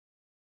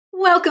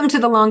Welcome to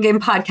the Long Game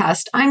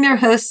Podcast. I'm your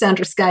host,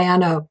 Sandra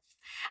Scaiano.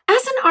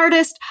 As an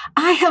artist,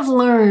 I have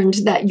learned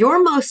that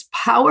your most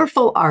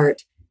powerful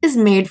art is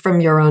made from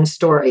your own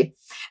story.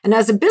 And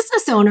as a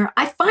business owner,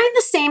 I find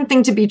the same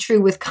thing to be true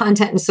with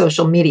content and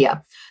social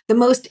media. The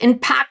most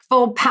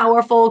impactful,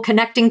 powerful,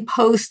 connecting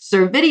posts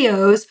or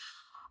videos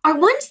are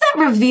ones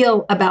that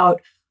reveal about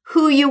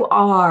who you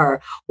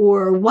are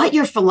or what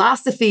your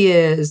philosophy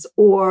is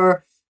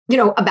or,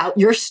 about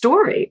your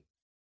story.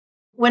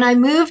 When I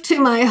moved to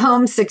my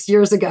home 6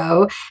 years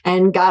ago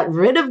and got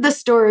rid of the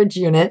storage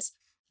units,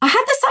 I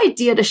had this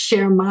idea to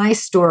share my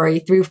story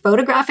through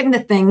photographing the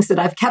things that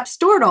I've kept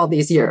stored all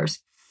these years,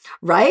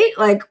 right?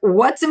 Like,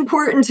 what's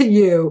important to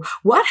you?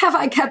 What have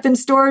I kept in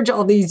storage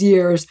all these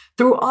years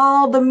through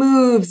all the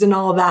moves and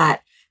all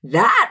that?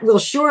 That will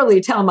surely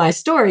tell my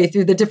story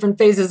through the different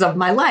phases of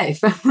my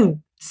life.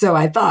 So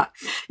I thought,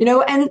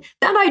 and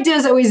that idea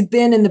has always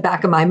been in the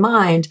back of my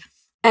mind.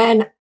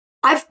 And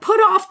I've put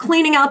off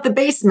cleaning out the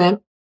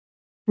basement.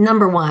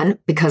 Number one,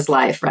 because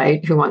life,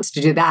 right? Who wants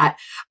to do that?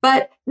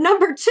 But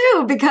number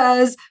two,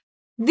 because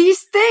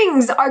these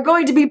things are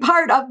going to be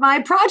part of my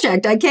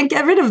project. I can't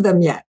get rid of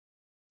them yet.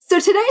 So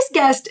today's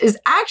guest is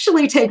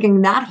actually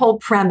taking that whole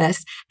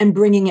premise and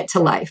bringing it to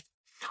life.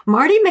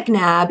 Marty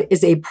McNabb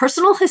is a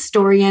personal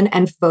historian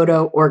and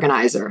photo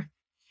organizer.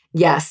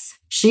 Yes,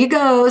 she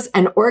goes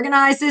and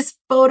organizes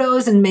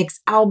photos and makes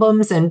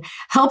albums and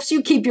helps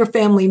you keep your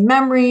family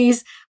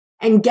memories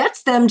and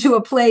gets them to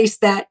a place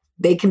that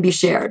they can be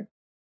shared.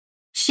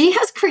 She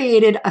has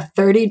created a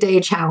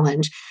 30-day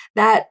challenge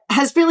that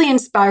has really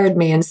inspired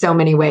me in so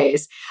many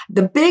ways.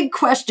 The big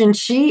question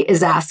she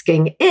is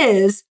asking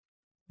is,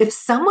 if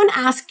someone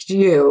asked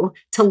you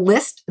to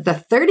list the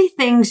 30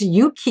 things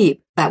you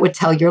keep that would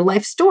tell your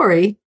life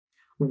story,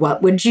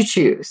 what would you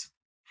choose?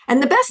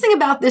 And the best thing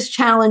about this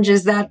challenge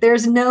is that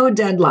there's no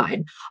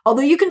deadline,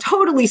 although you can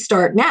totally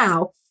start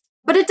now,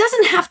 but it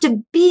doesn't have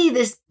to be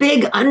this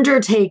big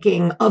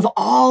undertaking of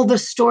all the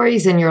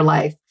stories in your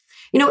life.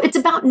 It's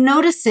about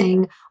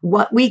noticing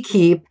what we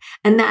keep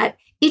and that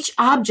each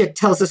object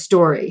tells a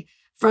story,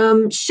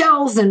 from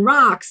shells and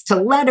rocks to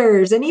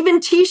letters and even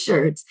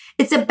t-shirts.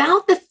 It's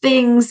about the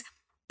things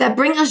that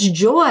bring us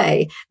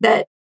joy,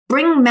 that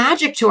bring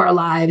magic to our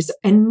lives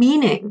and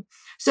meaning.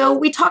 So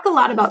we talk a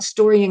lot about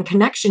story and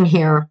connection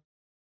here.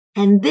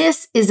 And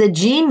this is a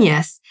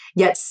genius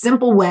yet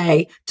simple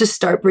way to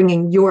start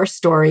bringing your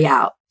story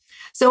out.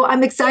 So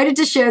I'm excited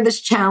to share this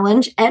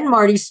challenge and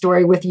Marty's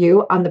story with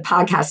you on the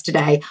podcast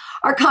today.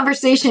 Our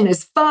conversation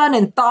is fun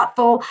and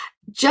thoughtful,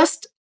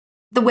 just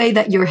the way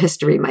that your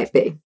history might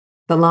be.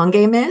 The long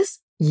game is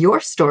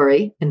your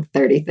story in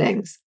 30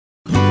 things.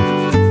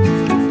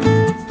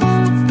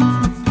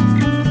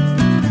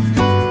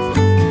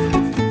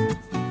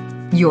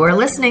 You're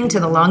listening to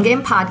the Long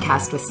Game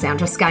Podcast with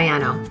Sandra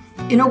Scaiano.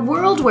 In a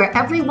world where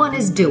everyone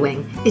is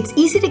doing, it's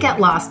easy to get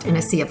lost in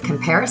a sea of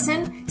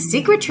comparison,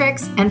 secret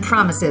tricks, and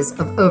promises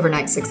of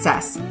overnight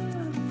success.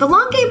 The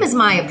long game is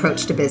my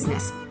approach to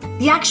business,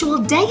 the actual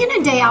day in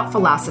and day out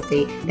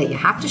philosophy that you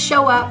have to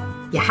show up,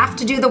 you have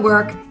to do the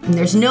work, and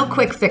there's no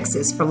quick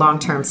fixes for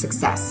long-term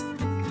success.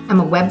 I'm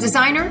a web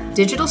designer,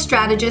 digital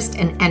strategist,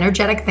 and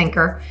energetic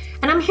thinker,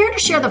 and I'm here to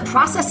share the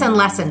process and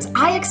lessons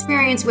I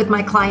experience with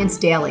my clients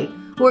daily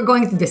who are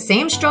going through the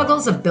same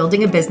struggles of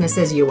building a business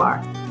as you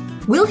are.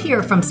 We'll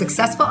hear from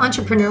successful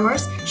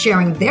entrepreneurs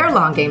sharing their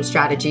long game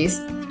strategies,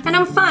 and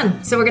I'm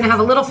fun, so we're going to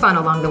have a little fun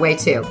along the way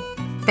too.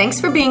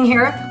 Thanks for being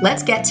here.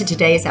 Let's get to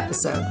today's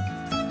episode.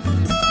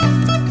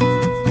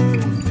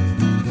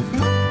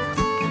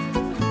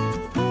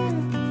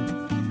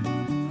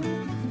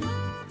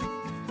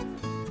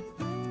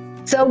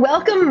 So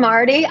welcome,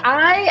 Marty.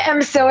 I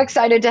am so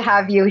excited to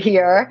have you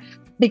here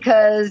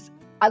because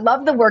I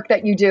love the work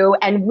that you do,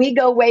 and we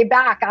go way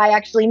back. I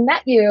actually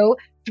met you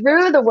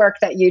through the work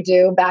that you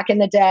do back in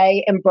the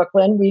day in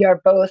Brooklyn. We are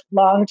both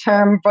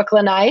long-term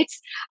Brooklynites,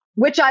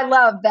 which I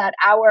love that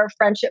our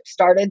friendship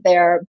started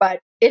there, but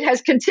it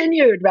has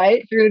continued,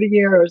 right, through the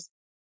years.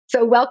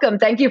 So welcome.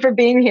 Thank you for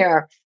being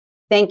here.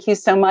 Thank you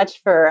so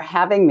much for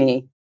having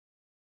me.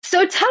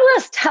 So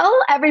tell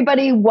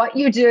everybody what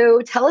you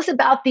do. Tell us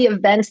about the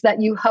events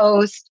that you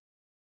host.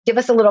 Give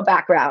us a little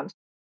background.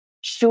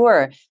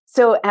 Sure.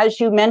 So as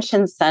you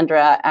mentioned,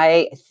 Sandra,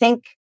 I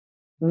think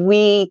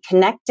we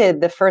connected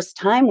the first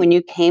time when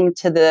you came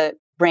to the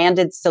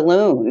Branded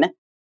Saloon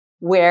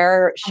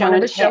where Show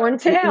and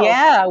Tell.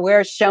 Yeah,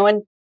 where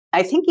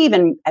I think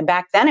even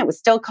back then it was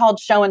still called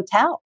Show and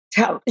Tell.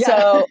 Yeah.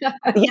 So,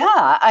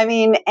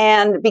 yeah,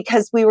 and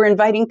because we were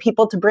inviting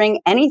people to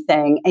bring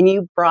anything, and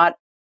you brought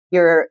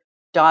your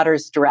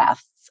daughter's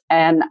dress.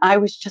 And I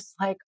was just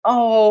like,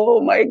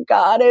 oh my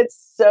God,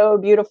 it's so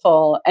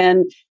beautiful.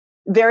 And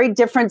very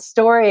different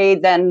story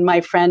than my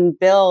friend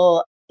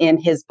Bill in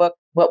his book,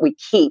 What We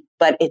Keep,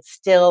 but it's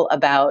still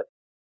about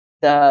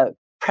the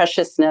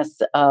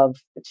preciousness of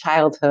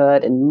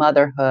childhood and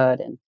motherhood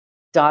and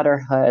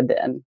daughterhood.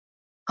 And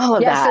All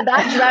of Yeah, that. so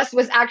that dress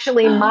was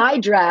actually my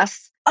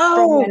dress from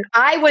Oh, when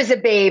I was a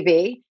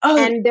baby. oh,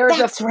 And there's a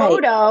that's right.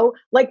 photo,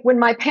 like when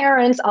my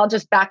parents, I'll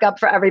just back up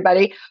for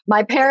everybody.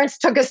 My parents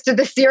took us to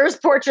the Sears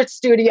Portrait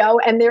Studio,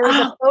 and there is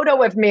a Oh,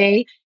 photo of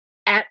me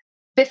at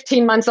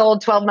 15 months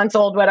old, 12 months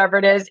old, whatever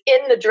it is, in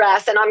the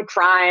dress, and I'm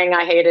crying.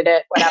 I hated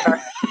it,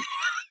 whatever.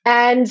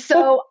 And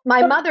so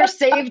my mother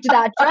saved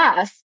that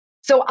dress.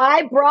 So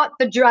I brought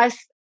the dress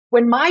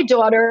when my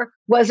daughter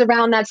was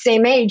around that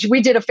same age. We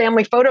did a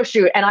family photo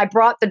shoot, and I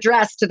brought the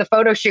dress to the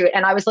photo shoot.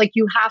 And I was like,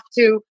 you have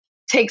to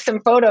take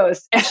some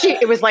photos. And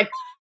it was like,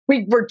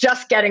 we were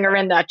just getting her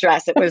in that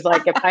dress. It was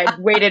like, if I had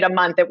waited a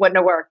month, it wouldn't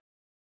have worked.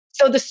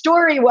 So the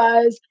story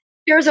was,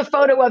 here's a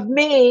photo of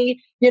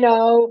me,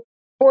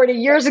 40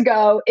 years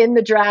ago in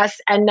the dress.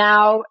 And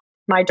now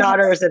my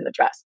daughter is in the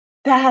dress.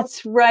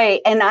 that's right.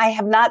 And I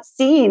have not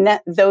seen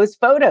those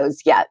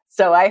photos yet.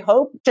 So I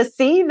hope to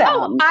see them.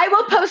 Oh, I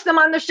will post them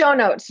on the show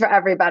notes for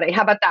everybody.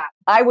 How about that?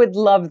 I would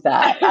love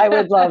that. I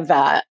would love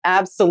that.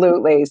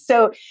 Absolutely.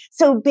 So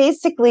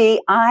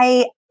basically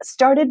I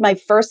started my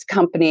first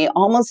company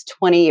almost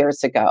 20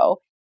 years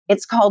ago.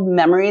 It's called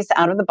Memories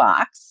Out of the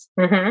Box.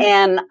 Mm-hmm.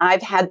 And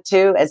I've had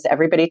to, as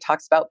everybody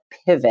talks about,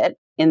 pivot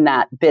in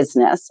that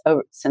business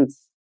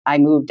since I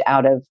moved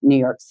out of New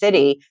York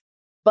City.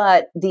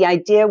 But the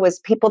idea was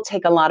people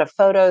take a lot of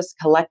photos,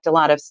 collect a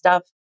lot of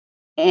stuff,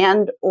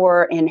 and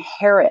or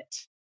inherit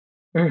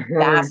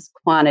vast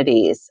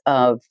quantities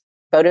of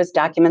photos,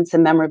 documents,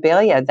 and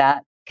memorabilia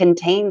that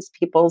contains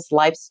people's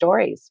life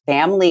stories,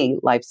 family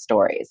life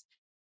stories.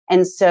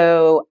 And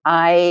so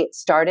I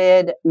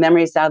started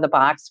Memories Out of the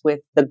Box with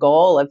the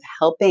goal of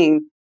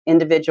helping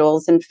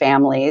individuals and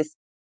families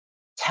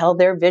tell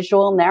their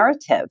visual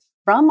narrative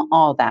from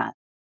all that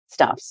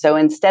stuff. So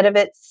instead of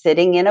it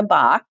sitting in a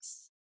box,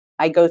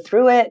 I go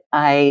through it.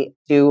 I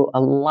do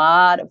a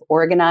lot of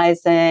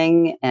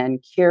organizing and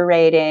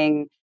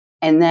curating,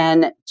 and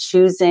then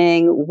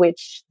choosing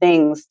which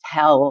things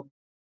tell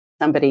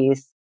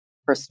somebody's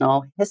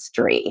personal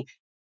history.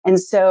 And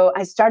so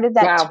I started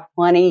that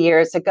 20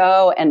 years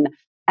ago. And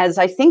as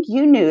I think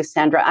you knew,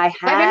 Sandra, I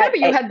remember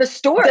you had the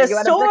store. You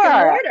had a brick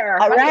and mortar.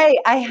 Right.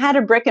 I had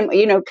a brick and,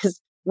 because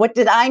what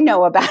did I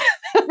know about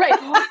it? Right.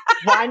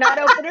 Why not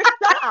open a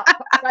shop?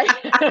 Right.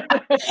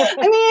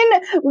 I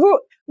mean,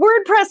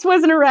 WordPress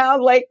wasn't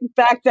around like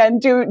back then.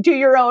 Do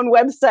your own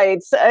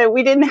websites.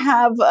 We didn't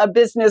have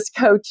business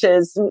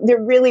coaches.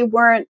 There really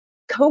weren't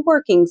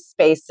co-working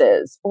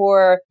spaces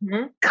or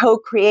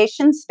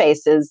co-creation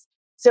spaces.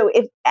 So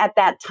if at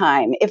that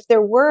time, if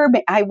there were,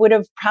 I would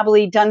have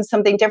probably done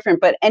something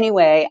different. But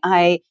anyway,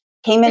 I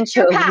came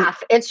into your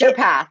path. It's your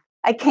path.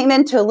 I came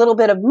into a little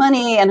bit of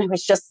money, and I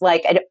was just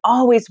like, I'd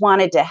always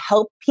wanted to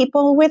help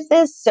people with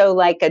this. So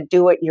like a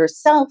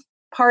do-it-yourself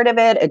part of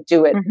it, a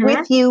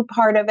do-it-with-you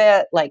part of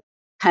it, like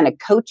kind of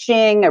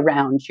coaching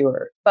around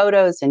your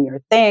photos and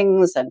your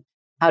things and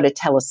how to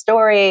tell a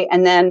story.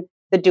 And then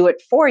the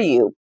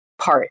do-it-for-you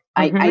part.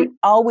 I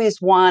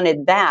always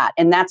wanted that.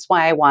 And that's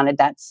why I wanted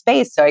that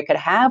space, so I could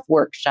have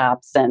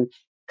workshops and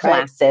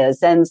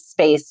classes and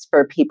space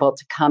for people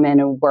to come in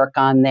and work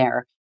on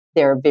their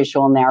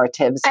visual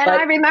narratives. And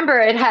I remember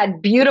it had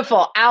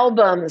beautiful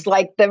albums,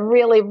 like the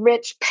really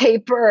rich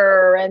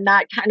paper and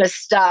that kind of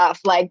stuff,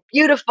 like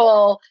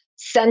beautiful,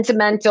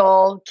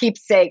 sentimental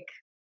keepsake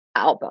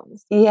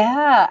albums.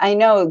 Yeah, I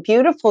know.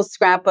 Beautiful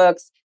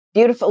scrapbooks,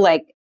 beautiful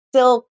like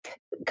silk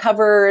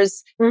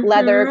covers,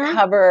 leather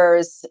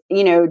covers,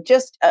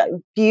 just a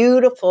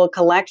beautiful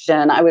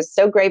collection. I was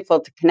so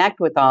grateful to connect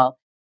with all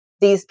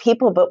these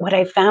people. But what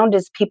I found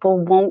is people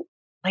won't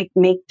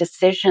make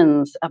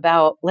decisions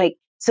about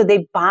so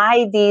they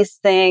buy these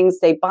things,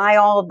 they buy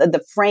all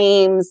the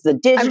frames, the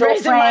digital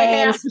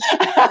frames.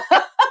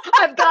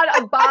 I've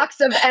got a box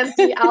of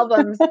empty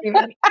albums.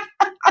 Even.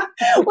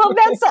 Well,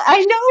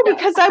 I know,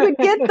 because I would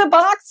get the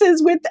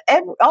boxes with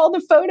all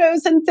the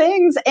photos and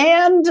things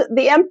and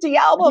the empty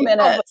album in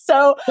it.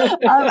 So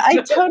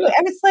I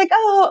was like,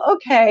 oh,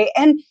 okay.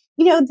 And,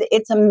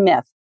 it's a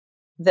myth.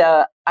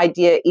 The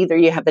idea, either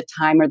you have the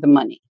time or the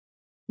money.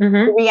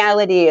 The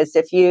reality is,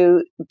 if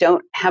you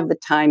don't have the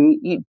time,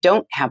 you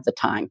don't have the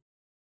time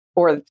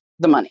or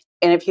the money.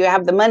 And if you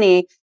have the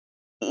money,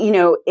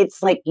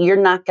 it's like you're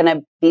not going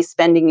to be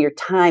spending your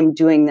time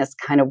doing this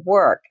kind of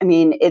work. I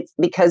mean, it's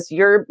because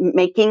you're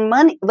making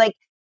money.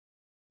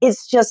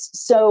 It's just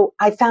so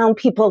I found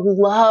people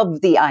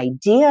love the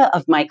idea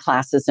of my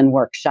classes and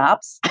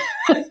workshops.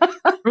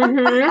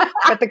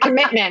 But the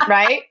commitment,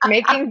 right?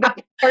 Making the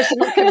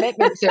personal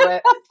commitment to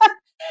it.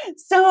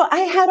 So I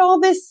had all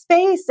this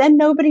space and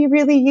nobody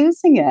really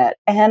using it.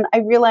 And I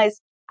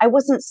realized I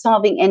wasn't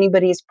solving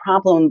anybody's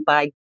problem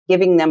by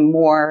giving them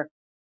more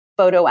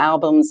photo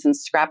albums and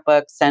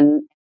scrapbooks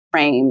and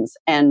frames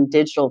and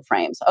digital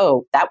frames.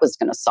 Oh, that was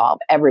going to solve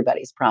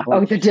everybody's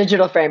problem. Oh, the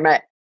digital frame,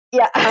 right?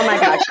 Yeah. Oh my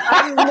gosh.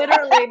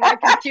 My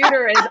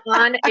computer is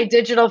on a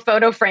digital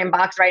photo frame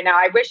box right now.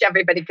 I wish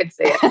everybody could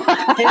see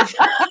it.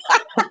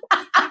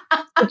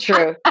 It's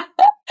true.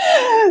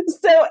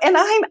 So, and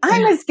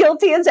I'm as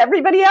guilty as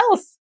everybody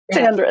else.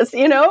 Sandra,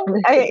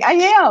 I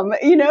am,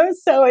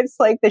 so it's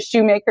like the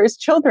shoemaker's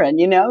children,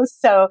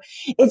 so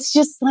it's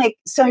just like,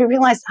 so I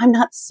realized I'm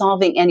not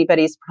solving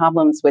anybody's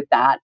problems with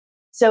that.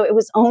 So it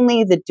was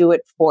only the do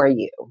it for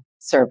you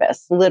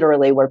service,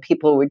 literally, where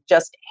people were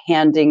just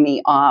handing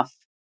me off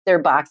their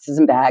boxes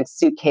and bags,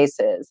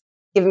 suitcases,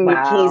 giving me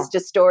keys to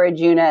storage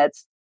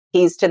units,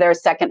 keys to their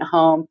second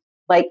home.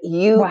 Like,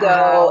 you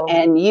go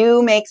and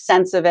you make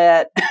sense of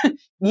it.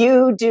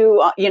 You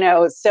do,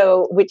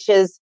 so, which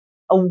is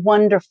a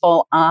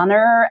wonderful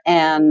honor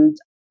and,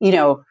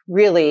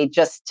 really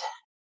just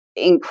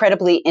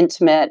incredibly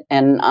intimate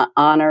and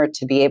honor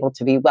to be able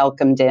to be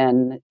welcomed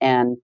in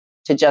and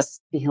to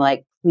just be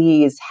like,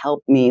 please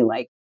help me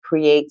like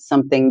create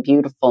something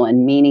beautiful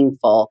and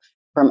meaningful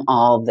from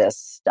all this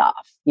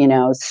stuff,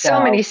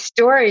 So many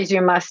stories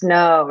you must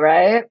know,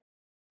 right?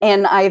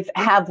 And I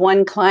have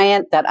one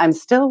client that I'm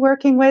still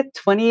working with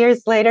 20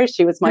 years later.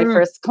 She was my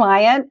first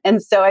client.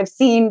 And so I've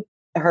seen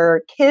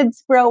her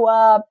kids grow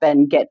up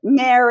and get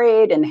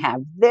married and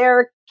have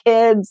their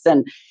kids.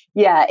 And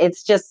yeah,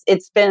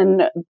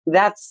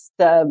 that's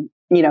the,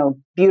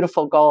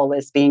 beautiful goal,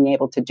 is being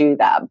able to do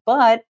that.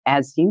 But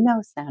as you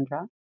know,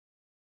 Sandra,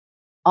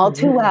 all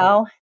too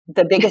well,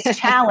 the biggest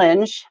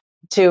challenge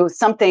to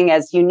something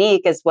as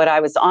unique as what I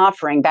was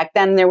offering. Back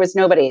then, there was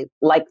nobody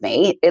like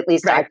me. At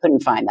least I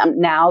couldn't find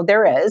them. Now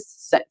there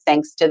is,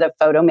 thanks to the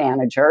photo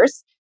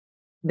managers,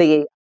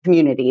 the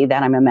community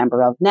that I'm a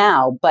member of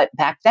now. But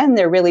back then,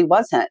 there really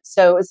wasn't.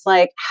 So it's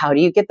like, how do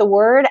you get the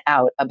word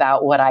out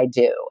about what I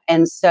do?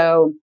 And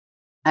so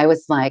I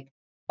was like,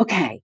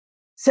 okay,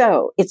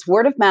 so it's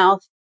word of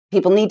mouth.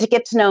 People need to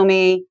get to know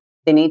me.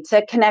 They need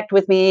to connect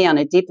with me on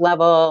a deep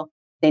level.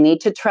 They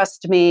need to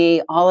trust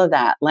me, all of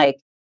that. Like,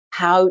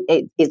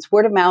 it's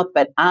word of mouth,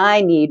 but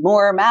I need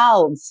more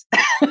mouths.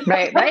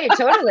 Right,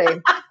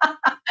 totally.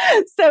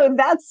 So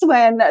that's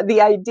when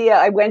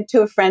I went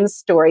to a friend's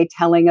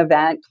storytelling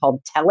event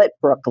called Tell It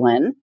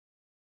Brooklyn.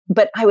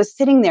 But I was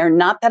sitting there,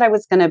 not that I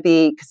was going to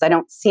be, because I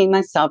don't see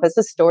myself as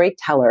a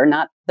storyteller,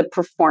 not the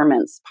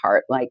performance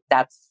part, like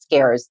that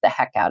scares the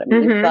heck out of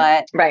me.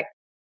 But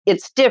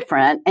it's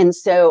different. And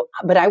so,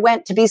 but I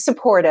went to be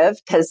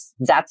supportive because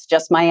that's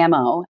just my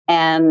MO.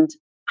 And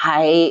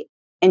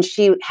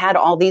she had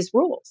all these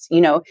rules,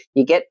 you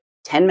get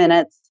 10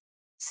 minutes.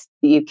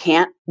 You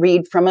can't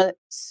read from a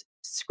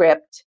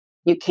script.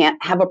 You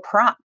can't have a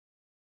prop.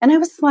 And I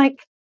was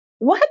like,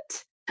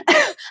 what?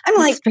 I'm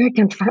like, very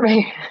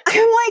confirming.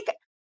 I'm like,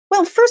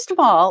 well, first of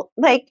all,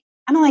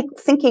 I'm like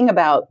thinking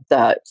about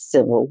the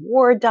Civil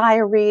War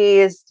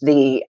diaries,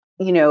 the,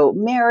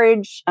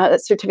 marriage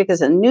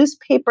certificates and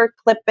newspaper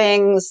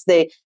clippings,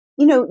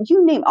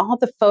 you name all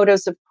the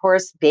photos, of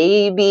course,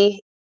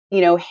 baby,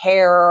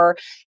 hair,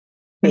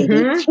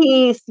 baby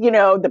teeth,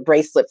 the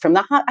bracelet from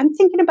the hot. I'm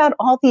thinking about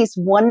all these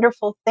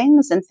wonderful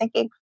things and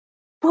thinking,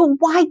 well,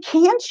 why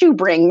can't you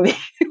bring me?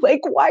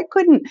 Like, why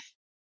couldn't?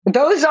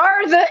 Those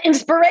are the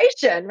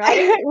inspiration,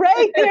 right?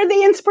 Right. They're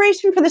the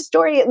inspiration for the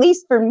story, at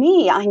least for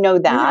me. I know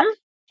that.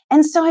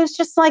 And so I was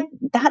just like,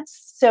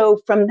 so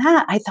from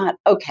that, I thought,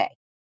 okay,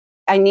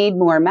 I need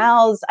more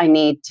mouths. I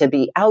need to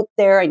be out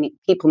there.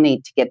 People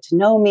need to get to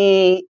know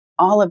me,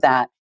 all of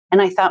that.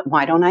 And I thought,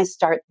 why don't I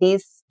start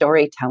these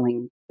story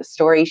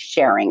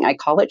sharing? I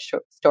call it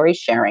story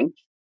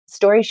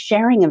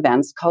sharing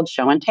events called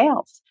Show and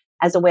Tales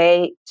as a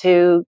way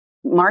to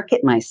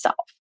market myself.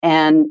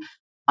 And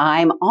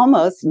I'm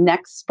almost,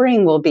 next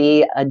spring will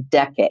be a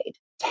decade,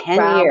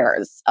 10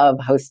 years of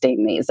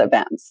hosting these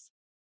events.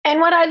 And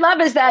what I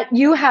love is that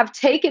you have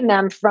taken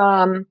them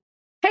from,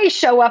 hey,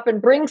 show up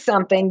and bring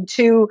something,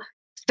 to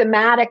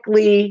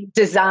thematically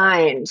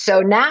designed.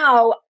 So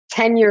now,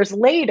 10 years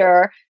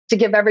later, to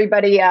give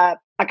everybody a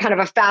kind of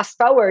a fast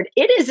forward,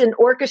 it is an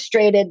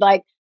orchestrated,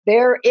 like,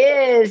 there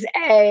is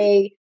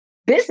a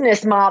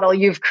business model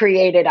you've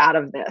created out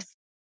of this.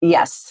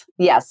 Yes.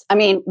 I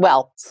mean,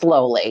 well,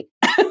 slowly.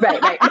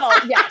 Right.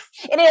 Well, yes.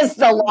 It is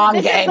the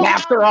long game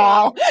after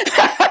all.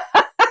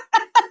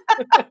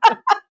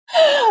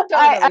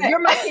 Totally. You're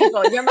my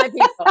people.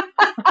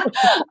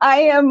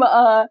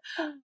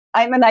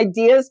 I'm an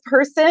ideas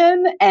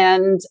person,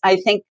 and I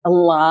think a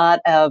lot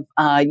of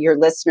your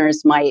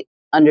listeners might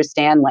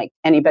understand, like,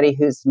 anybody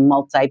who's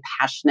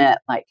multi-passionate,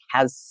 like,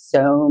 has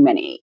so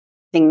many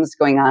things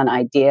going on,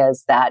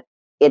 ideas, that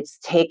it's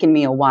taken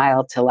me a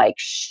while to like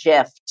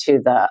shift to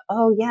the,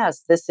 oh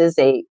yes, this is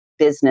a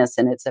business,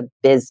 and it's a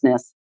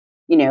business,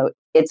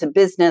 it's a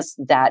business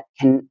that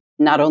can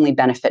not only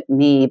benefit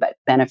me, but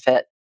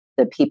benefit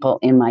the people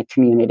in my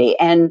community.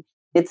 And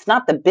it's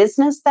not the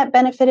business that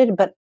benefited,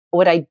 but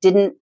what I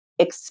didn't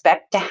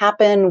expect to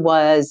happen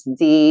was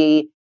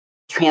the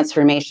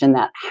transformation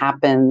that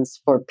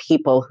happens for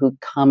people who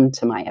come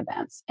to my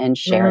events and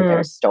share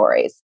their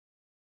stories,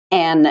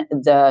 and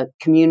the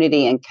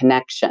community and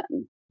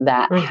connection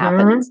that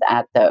happens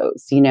at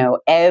those.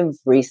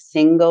 Every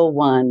single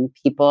one,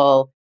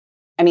 people,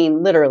 I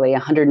mean, literally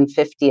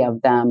 150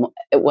 of them,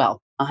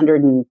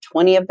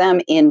 120 of them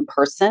in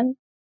person.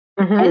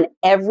 And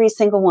every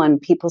single one,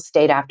 people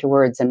stayed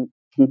afterwards and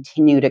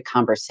continued a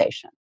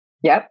conversation.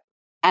 Yep.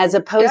 As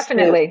opposed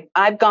Definitely. to,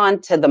 I've gone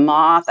to the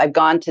Moth, I've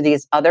gone to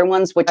these other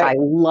ones, which I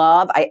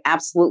love. I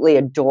absolutely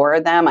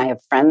adore them. I have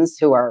friends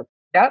who are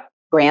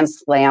Grand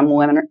Slam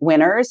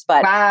winners,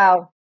 but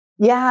wow.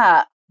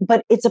 Yeah,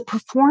 but it's a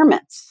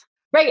performance.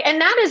 Right.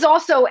 And that is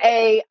also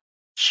a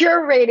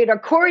curated or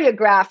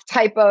choreographed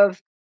type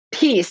of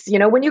piece. You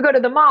know, when you go to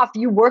the Moth,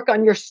 you work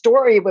on your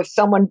story with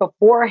someone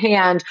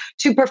beforehand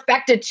to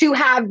perfect it, to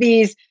have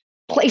these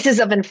places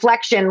of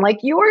inflection. Like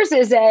yours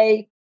is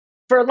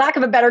for lack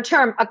of a better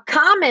term, a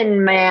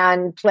common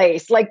man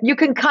place. Like you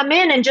can come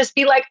in and just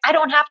be like, I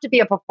don't have to be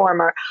a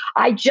performer.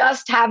 I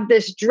just have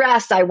this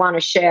dress I want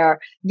to share,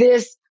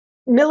 this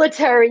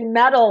military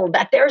medal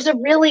that there's a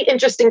really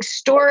interesting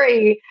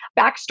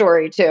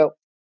backstory to.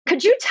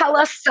 Could you tell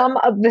us some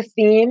of the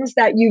themes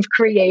that you've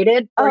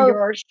created for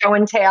your show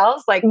and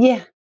tales? Like,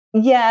 yeah,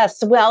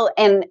 yes. Well,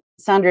 and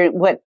Sandra,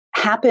 what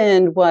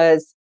happened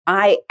was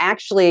I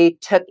actually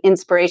took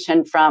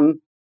inspiration from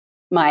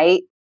my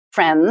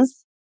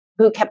friends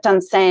who kept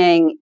on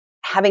saying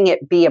having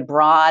it be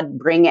abroad,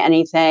 bring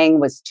anything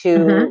was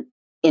too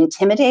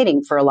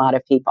intimidating for a lot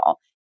of people,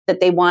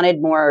 that they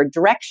wanted more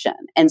direction.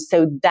 And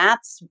so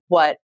that's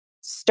what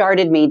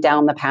started me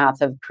down the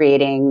path of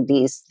creating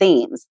these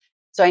themes.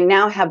 So I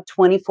now have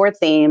 24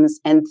 themes,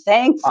 and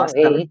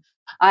thankfully,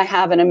 I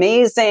have an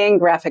amazing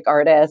graphic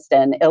artist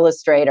and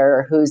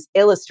illustrator who's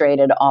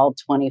illustrated all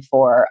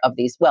 24 of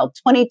these. Well,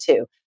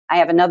 22. I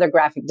have another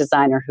graphic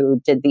designer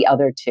who did the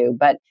other two,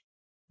 but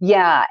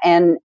yeah.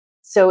 And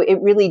so it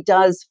really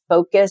does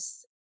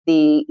focus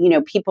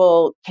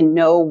people can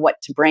know what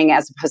to bring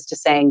as opposed to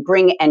saying,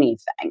 bring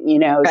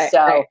anything,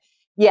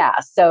 yeah.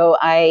 So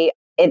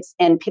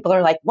and people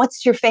are like,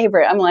 what's your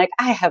favorite? I'm like,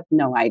 I have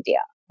no idea.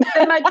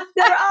 They're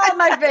all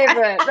my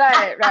favorite.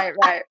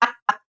 Right.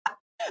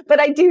 But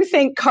I do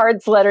think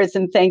cards, letters,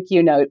 and thank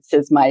you notes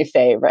is my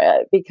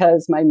favorite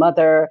because my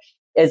mother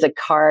is a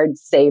card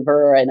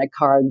saver and a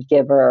card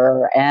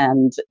giver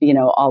and,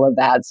 all of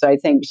that. So I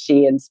think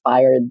she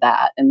inspired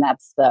that. And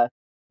that's the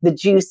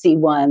juicy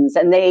ones.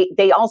 And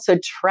they also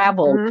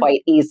travel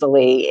quite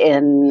easily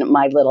in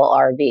my little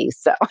RV.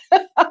 So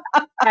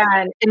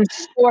and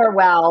store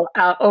well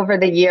over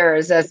the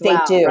years as they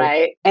well, do.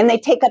 Right? And they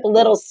take up a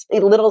little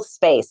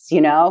space,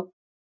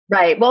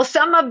 Right. Well,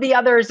 some of the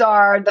others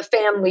are the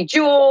family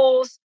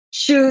jewels,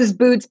 shoes,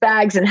 boots,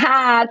 bags, and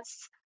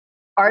hats,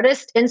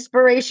 artist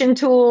inspiration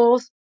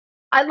tools.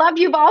 I love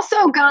you've also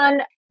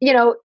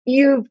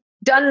you've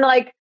done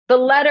like the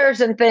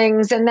letters and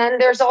things. And then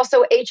there's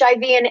also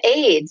HIV and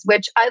AIDS,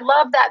 which I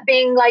love that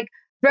being like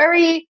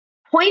very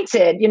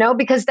pointed,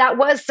 because that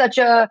was such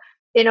a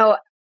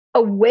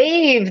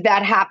wave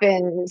that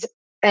happened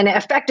and it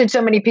affected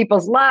so many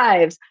people's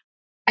lives.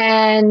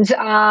 And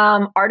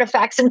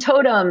artifacts and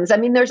totems. I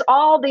mean, there's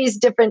all these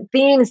different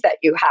themes that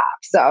you have.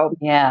 So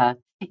yeah.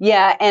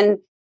 And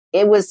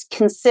it was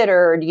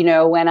considered,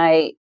 when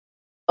a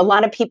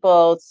lot of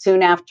people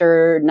soon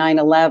after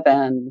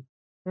 9/11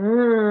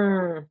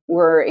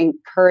 were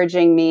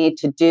encouraging me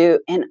to do,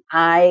 and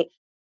I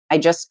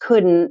just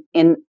couldn't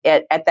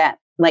at that,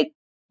 like,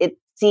 it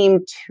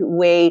seemed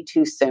way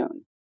too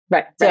soon.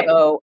 Right.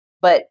 So,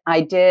 but I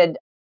did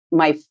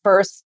my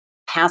first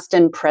past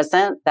and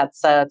present.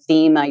 That's a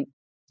theme I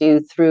do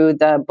through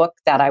the book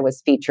that I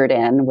was featured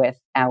in with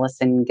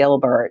Allison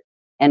Gilbert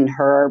and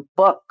her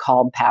book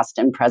called Past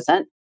and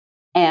Present.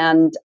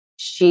 And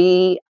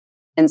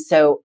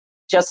so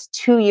just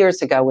 2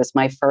 years ago was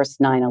my first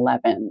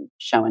 9/11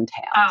 show and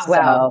tell. Oh,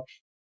 wow.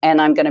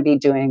 And I'm going to be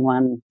doing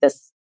one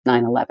this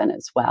 9/11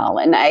 as well.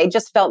 And I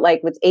just felt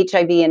like with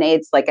HIV and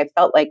AIDS, like I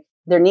felt like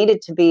there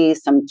needed to be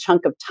some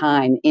chunk of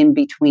time in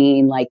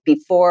between, like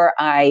before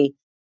I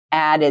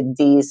added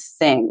these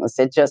things.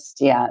 It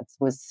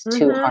was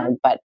too hard,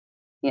 but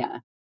yeah.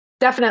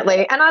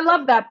 Definitely. And I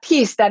love that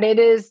piece that it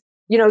is,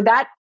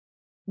 that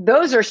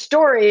those are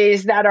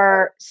stories that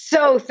are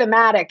so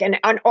thematic and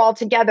all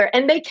together,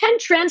 and they can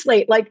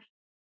translate like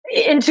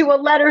into a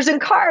letters and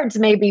cards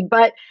maybe,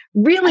 but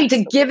really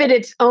to give it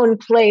its own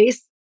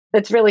place,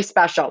 that's really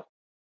special.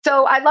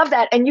 So I love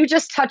that. And you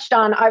just touched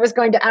on, I was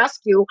going to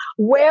ask you,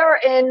 where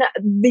in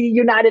the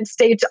United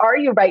States are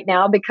you right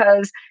now?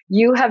 Because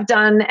you have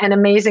done an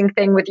amazing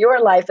thing with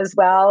your life as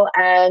well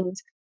and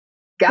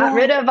got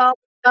rid of all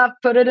the stuff,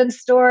 put it in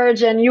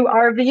storage, and you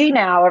RV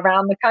now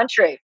around the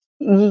country.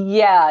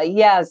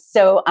 Yeah.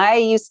 So I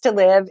used to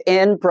live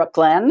in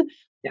Brooklyn.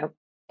 Yep.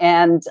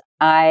 And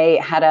I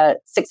had a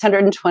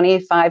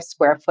 625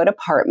 square foot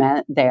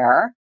apartment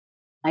there.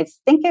 I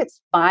think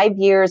it's 5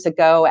 years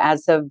ago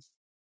as of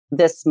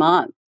this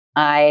month,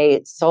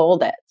 I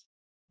sold it.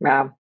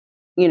 Wow.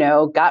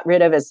 Got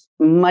rid of as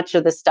much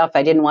of the stuff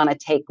I didn't want to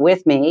take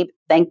with me.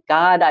 Thank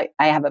God I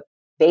have a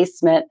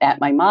basement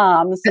at my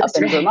mom's up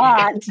in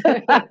Vermont.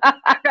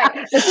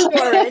 Right. The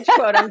storage,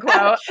 quote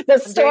unquote. The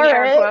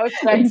storage.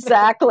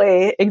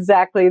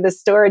 Exactly. The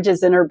storage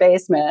is in her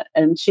basement,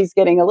 and she's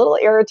getting a little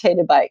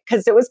irritated by it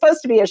because it was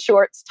supposed to be a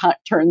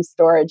short-term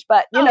storage.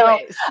 But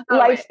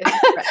life,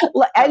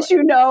 as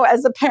you know,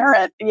 as a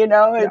parent,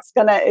 it's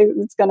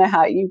gonna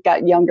have, you've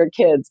got younger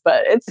kids,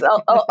 but it's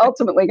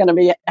ultimately going to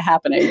be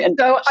happening. And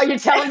so, are you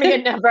telling me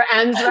it never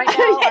ends right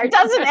now? It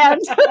doesn't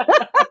end.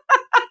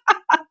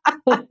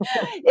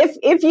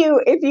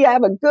 if you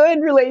have a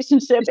good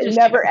relationship, it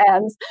never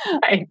ends.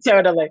 Right,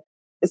 totally.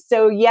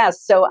 So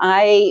yes, so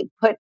I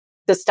put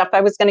the stuff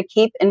I was going to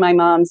keep in my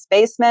mom's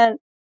basement,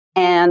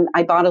 and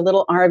I bought a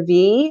little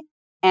RV,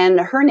 and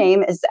her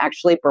name is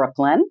actually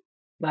Brooklyn.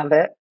 Love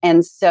it.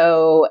 And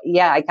so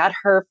I got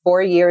her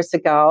 4 years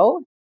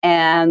ago,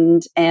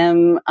 and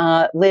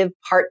live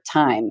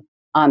part-time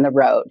on the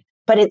road.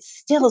 But it's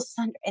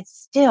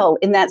still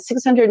in that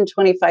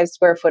 625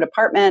 square foot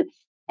apartment.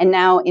 And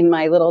now in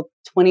my little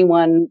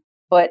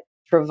 21-foot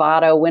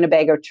Travato,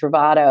 Winnebago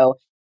Travato,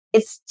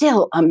 it's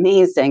still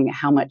amazing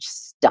how much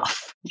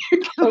stuff.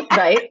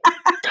 Right.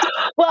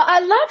 Well, I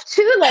love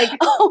too,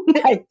 oh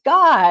my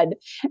God.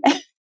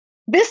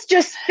 This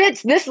just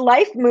fits, this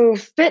life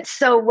move fits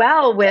so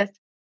well with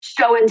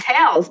Show and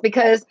Tales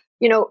because,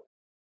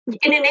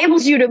 it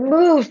enables you to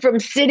move from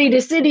city to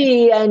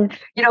city and,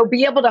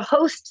 be able to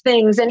host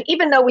things. And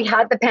even though we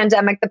had the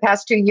pandemic the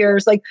past 2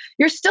 years,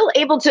 you're still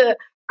able to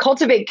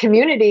cultivate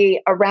community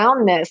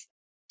around this.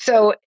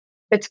 So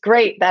it's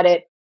great that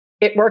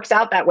it works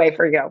out that way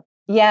for you.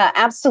 Yeah,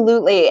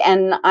 absolutely.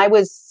 And I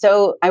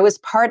was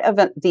part of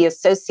the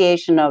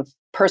Association of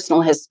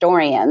Personal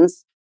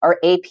Historians, or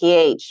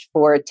APH,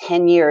 for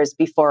 10 years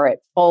before it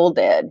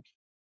folded.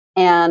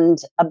 And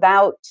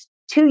about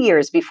 2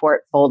 years before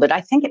it folded,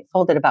 I think it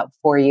folded about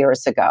 4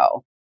 years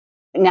ago.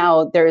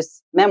 Now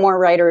there's memoir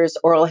writers,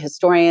 oral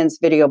historians,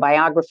 video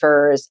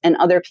biographers, and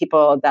other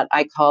people that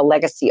I call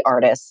legacy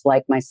artists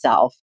like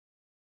myself.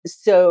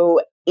 So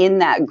in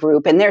that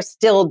group, and they're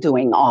still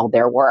doing all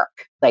their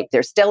work.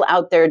 They're still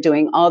out there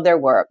doing all their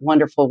work,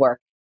 wonderful work.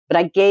 But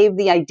I gave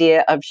the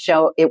idea of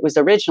it was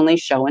originally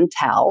Show and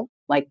Tell,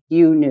 like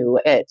you knew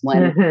it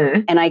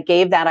when, and I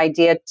gave that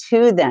idea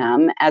to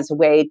them as a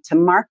way to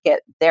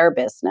market their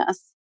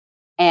business.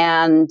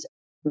 And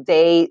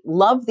they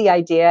loved the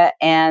idea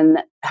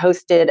and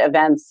hosted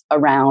events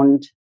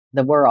around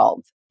the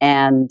world.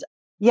 And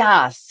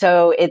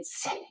so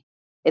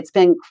it's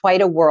been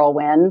quite a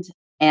whirlwind.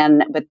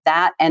 But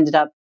that ended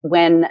up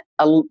when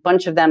a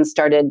bunch of them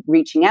started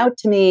reaching out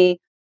to me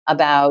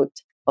about,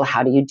 well,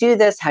 how do you do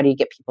this? How do you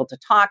get people to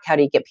talk? How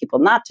do you get people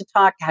not to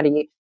talk? How do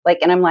you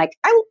and I'm like,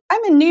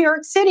 I'm in New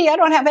York City. I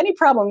don't have any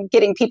problem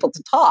getting people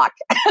to talk.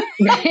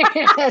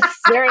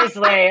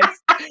 Seriously.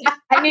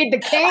 I need the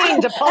cane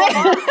to pull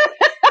off.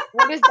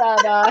 What is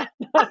that?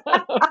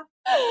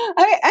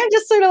 I'm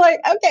just sort of like,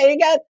 okay, you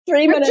got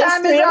 3 minutes.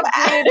 Time is up.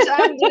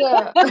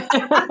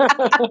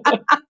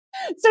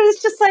 So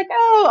it's just like,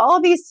 all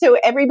these. So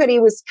everybody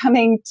was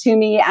coming to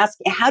me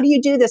asking, how do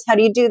you do this? How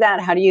do you do that?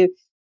 How do you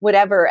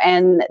whatever?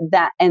 And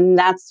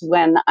that's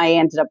when I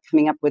ended up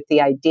coming up with the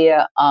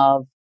idea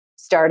of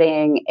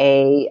starting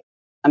a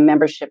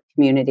membership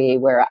community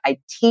where I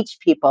teach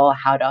people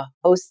how to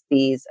host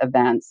these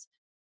events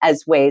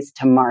as ways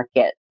to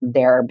market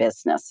their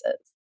businesses.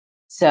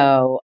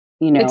 So,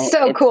 it's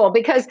so cool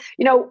because,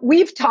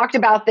 we've talked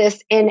about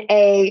this in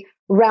a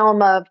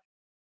realm of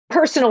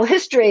personal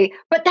history,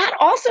 but that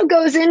also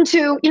goes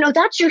into,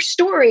 that's your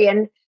story.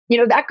 And,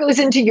 that goes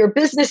into your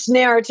business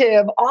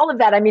narrative, all of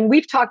that. I mean,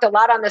 we've talked a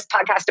lot on this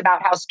podcast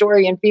about how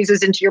story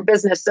infuses into your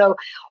business. So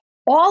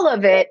all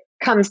of it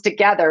comes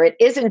together. It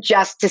isn't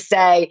just to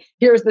say,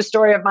 here's the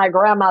story of my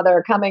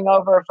grandmother coming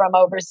over from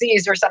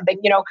overseas or something.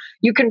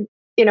 You can,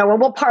 and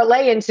we'll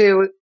parlay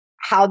into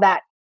how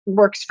that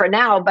works for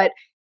now, but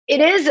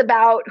it is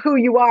about who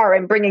you are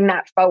and bringing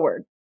that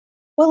forward.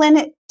 Well,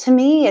 and to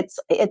me, it's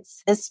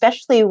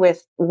especially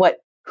with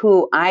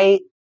who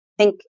I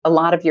think a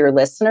lot of your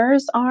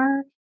listeners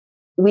are.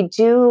 We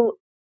do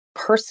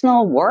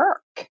personal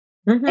work,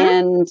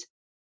 and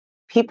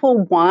people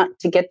want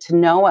to get to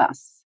know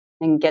us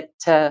and get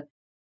to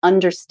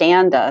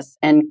understand us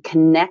and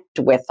connect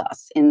with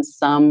us in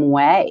some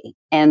way.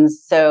 And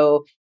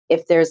so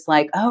if there's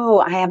like,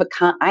 I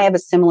have a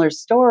similar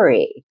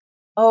story.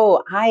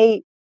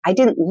 I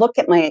didn't look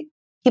at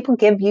people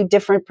give you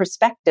different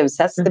perspectives.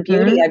 That's the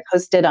beauty. I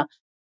posted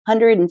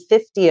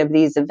 150 of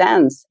these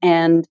events.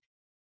 And,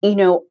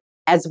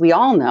 as we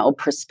all know,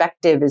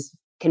 perspective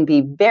can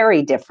be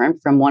very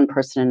different from one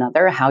person to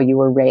another, how you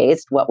were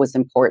raised, what was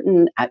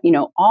important,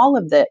 all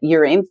of the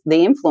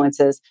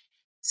influences.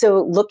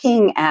 So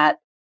looking at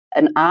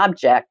an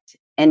object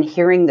and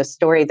hearing the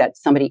story that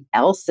somebody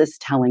else is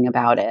telling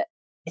about it,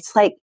 it's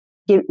like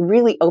it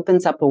really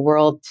opens up a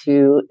world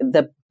to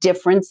the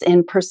difference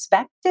in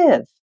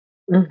perspective.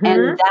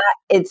 And that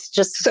it's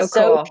just so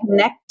cool.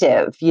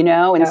 connective,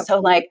 and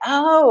so like,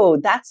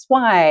 that's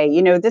why,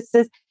 this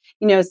is,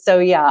 so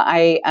yeah,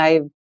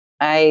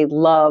 I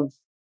love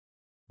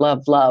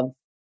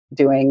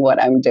doing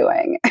what I'm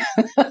doing.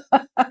 And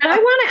I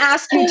want to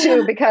ask you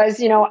too,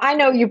 because, I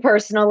know you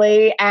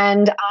personally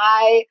and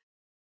I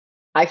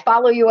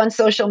follow you on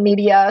social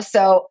media.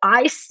 So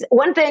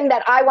one thing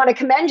that I want to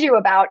commend you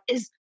about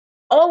is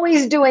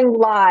always doing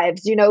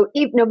lives,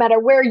 no matter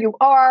where you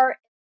are.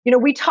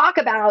 We talk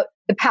about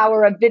the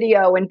power of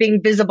video and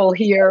being visible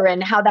here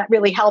and how that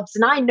really helps.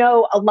 And I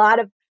know a lot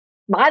of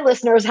my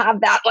listeners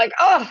have that, like,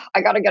 oh,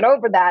 I got to get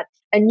over that.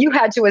 And you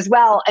had to as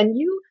well. And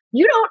you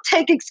don't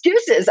take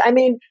excuses. I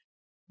mean,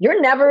 you're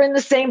never in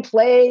the same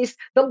place.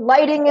 The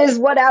lighting is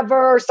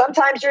whatever.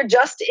 Sometimes you're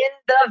just in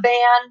the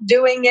van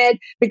doing it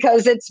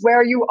because it's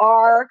where you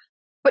are,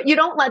 but you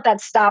don't let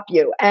that stop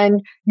you.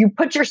 And you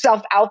put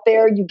yourself out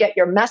there, you get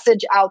your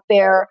message out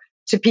there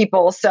to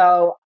people.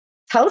 So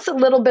tell us a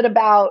little bit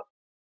about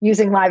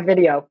using live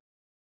video.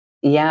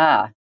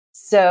 Yeah.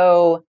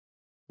 So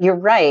you're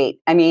right.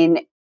 I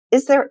mean,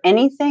 is there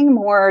anything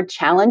more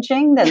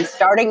challenging than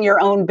starting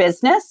your own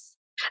business?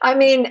 I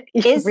mean,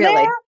 is really?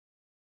 there?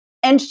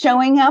 And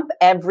showing up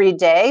every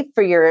day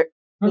for your,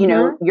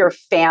 your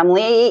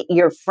family,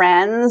 your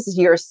friends,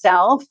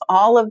 yourself,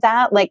 all of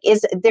that. Like,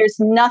 there's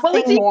nothing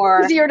it's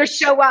more easier to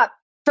show up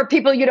for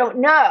people you don't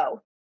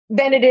know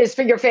than it is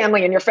for your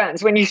family and your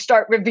friends when you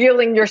start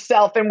revealing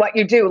yourself and what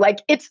you do. Like,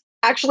 it's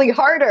actually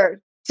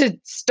harder to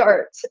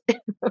start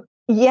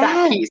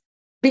that piece,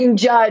 being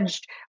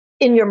judged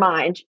in your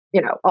mind,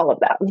 all of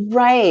that.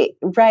 Right.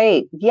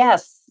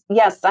 Yes.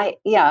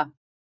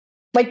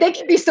 Like, they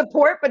can be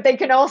support, but they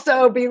can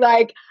also be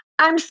like,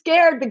 I'm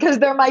scared because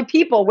they're my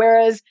people.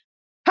 Whereas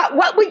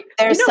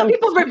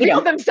people reveal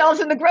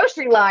themselves in the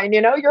grocery line,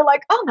 you're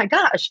like, oh my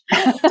gosh,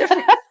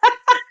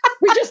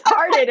 we just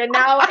parted and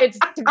now it's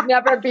to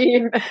never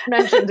be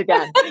mentioned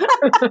again.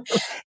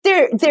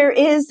 There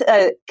is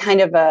a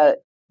kind of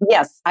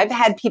yes, I've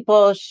had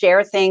people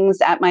share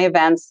things at my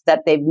events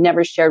that they've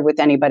never shared with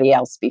anybody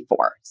else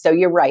before. So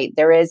you're right.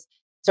 There is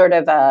sort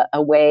of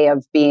a way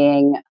of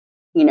being,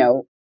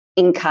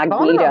 incognito.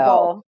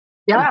 Vulnerable.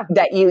 Yeah.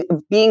 That you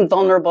being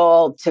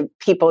vulnerable to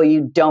people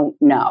you don't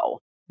know.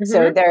 Mm-hmm.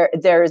 So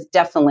there's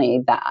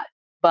definitely that.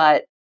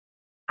 But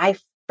I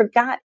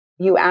forgot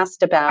you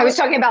asked about. I was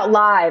talking about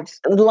lives.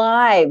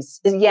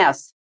 Lives,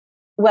 yes.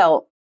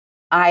 Well,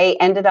 I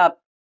ended up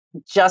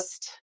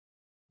just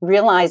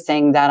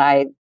realizing that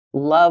I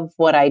love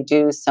what I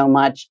do so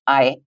much.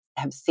 I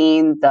have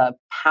seen the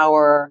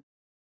power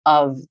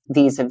of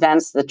these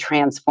events, the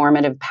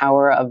transformative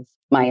power of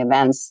my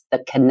events,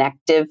 the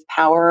connective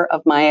power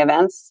of my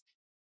events.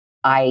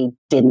 I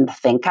didn't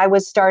think I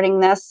was starting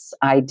this.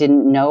 I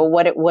didn't know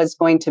what it was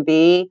going to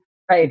be.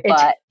 Right.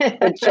 But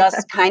it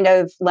just kind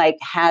of like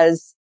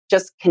has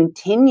just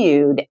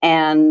continued.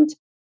 And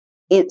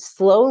it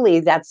slowly,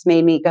 that's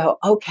made me go,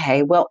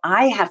 okay, well,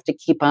 I have to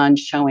keep on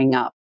showing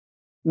up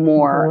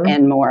more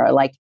and more.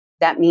 Like,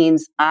 that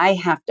means I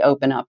have to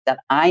open up, that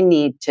I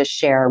need to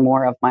share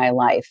more of my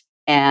life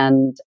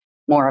and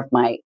more of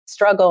my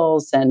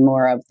struggles and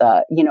more of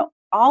the,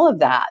 all of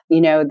that,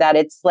 that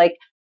it's like,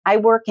 I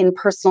work in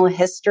personal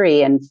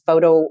history and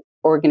photo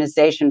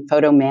organization,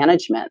 photo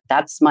management.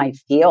 That's my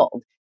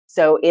field.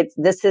 So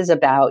this is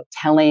about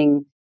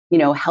telling,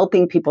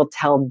 helping people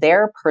tell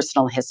their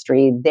personal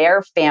history,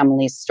 their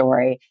family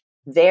story,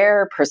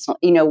 their personal,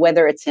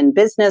 whether it's in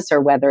business or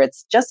whether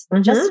it's just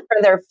for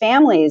their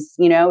families,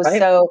 Right.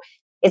 So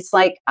it's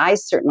like, I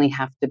certainly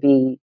have to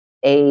be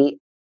a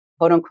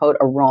quote unquote,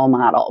 a role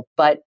model,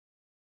 but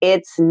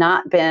it's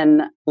not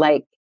been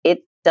like,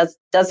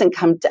 doesn't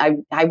come to,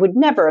 I would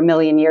never a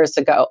million years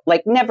ago,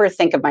 like never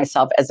think of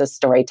myself as a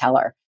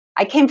storyteller.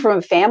 I came from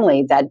a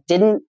family that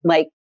didn't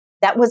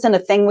that wasn't a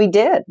thing we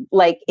did.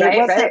 Like, it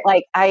wasn't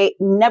like, I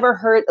never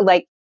heard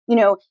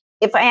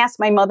if I asked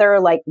my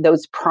mother, like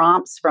those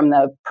prompts from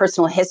the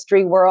personal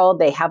history world,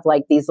 they have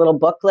like these little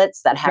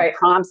booklets that have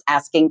prompts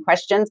asking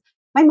questions.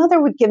 My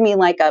mother would give me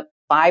like a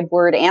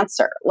 5-word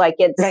answer. Like,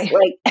 it's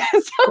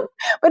so,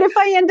 but if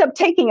I end up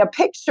taking a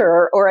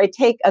picture or I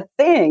take a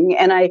thing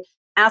and I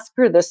ask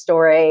her the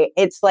story,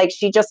 it's like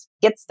she just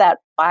gets that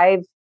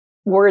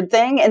 5-word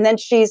thing and then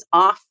she's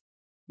off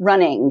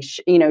running,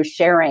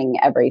 sharing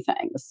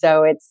everything.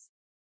 So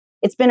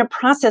it's been a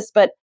process,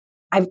 but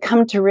I've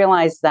come to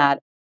realize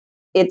that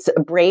it's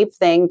a brave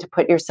thing to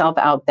put yourself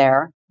out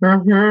there.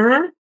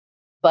 Mm-hmm.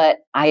 But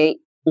I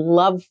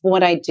love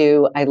what I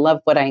do. I love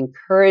what I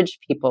encourage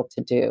people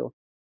to do.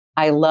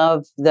 I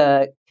love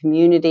the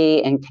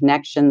community and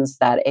connections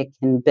that it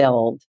can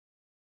build.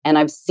 And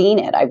I've seen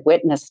it, I've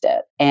witnessed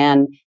it.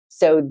 And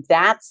so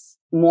that's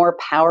more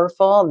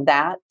powerful.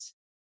 That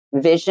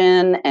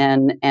vision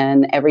and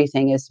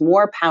everything is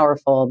more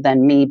powerful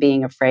than me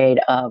being afraid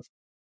of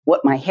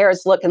what my hair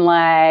is looking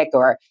like,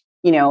 or,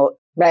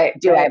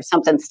 do I have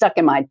something stuck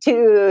in my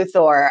tooth,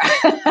 or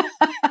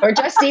or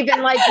just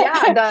even like,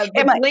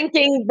 the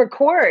blinking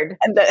record,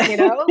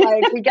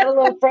 like we get a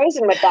little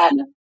frozen with that.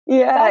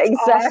 Yeah, that's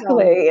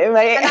exactly. Awesome.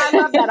 And I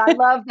love that. I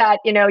love that,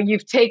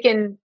 you've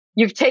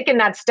taken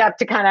that step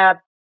to kind of,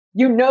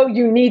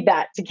 you need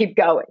that to keep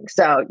going.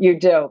 So you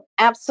do.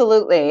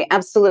 Absolutely.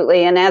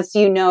 And as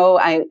you know,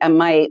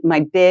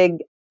 my big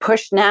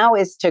push now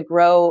is to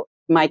grow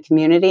my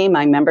community,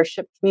 my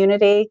membership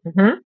community.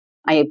 Mm-hmm.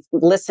 I've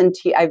listened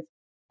to,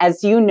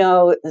 as you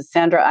know,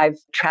 Sandra, I've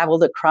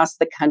traveled across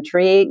the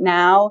country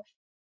now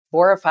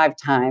 4 or 5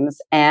 times,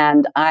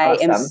 and I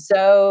am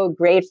so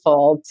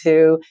grateful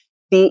to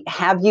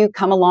have you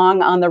come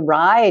along on the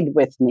ride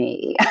with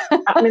me.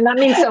 I mean, that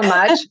means so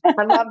much.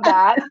 I love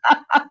that.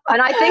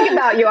 And I think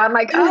about you. I'm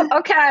like, oh,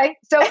 okay.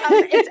 So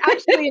it's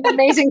actually an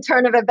amazing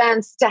turn of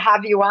events to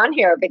have you on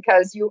here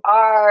because you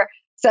are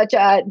such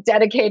a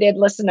dedicated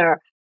listener.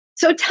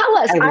 So tell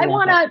us, I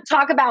want to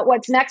talk about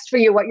what's next for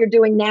you, what you're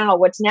doing now,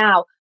 what's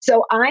now.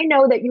 So I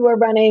know that you are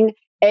running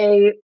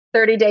a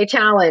 30-day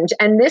challenge,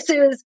 and this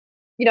is,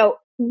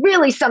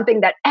 really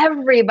something that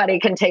everybody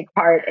can take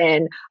part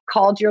in,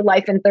 called Your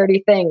Life in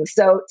 30 Things.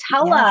 So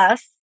tell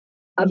us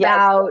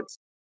about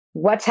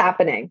what's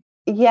happening.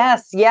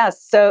 Yes.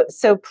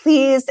 So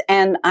please,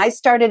 and I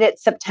started it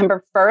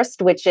September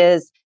 1st, which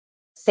is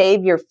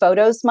Save Your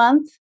Photos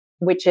Month,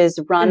 which is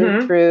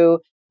run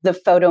through the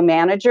photo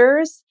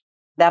managers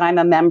that I'm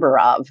a member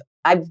of.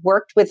 I've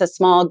worked with a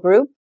small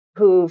group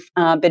who've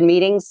been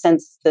meeting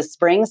since the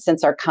spring,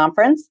 since our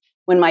conference,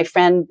 when my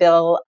friend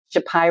Bill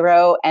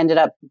Shapiro ended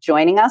up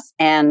joining us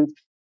and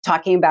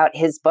talking about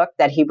his book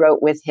that he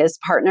wrote with his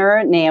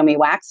partner, Naomi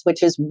Wax,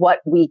 which is What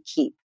We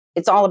Keep.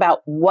 It's all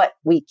about what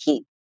we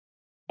keep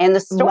and the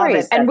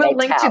stories. And we'll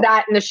link to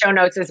that in the show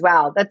notes as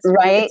well. That's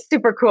right. It's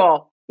super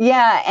cool.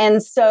 Yeah.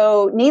 And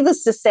so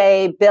needless to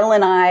say, Bill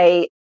and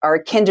I are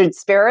kindred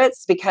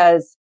spirits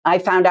because I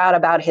found out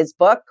about his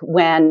book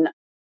when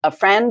a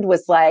friend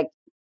was like,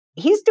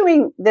 he's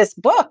doing this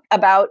book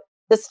about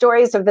the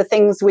stories of the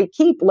things we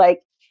keep.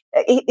 Like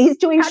he's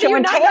doing show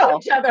and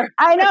tell.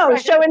 I know,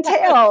 show and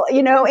tell,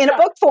 in a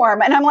book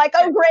form. And I'm like,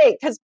 oh, great.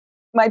 Because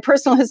my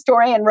personal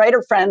historian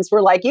writer friends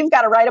were like, you've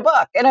got to write a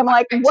book. And I'm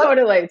like,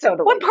 totally.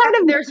 What part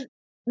of there's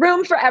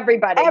room for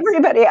everybody?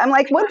 Everybody. I'm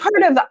like, what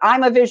part of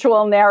I'm a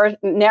visual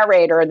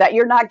narrator that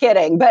you're not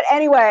getting? But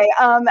anyway,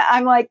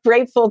 I'm like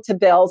grateful to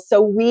Bill.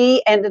 So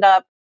we ended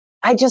up,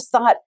 I just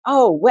thought,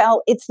 oh,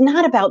 well, it's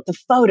not about the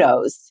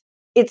photos.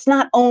 It's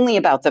not only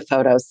about the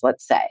photos,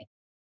 let's say.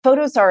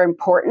 Photos are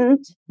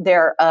important.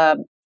 They're,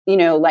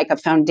 like a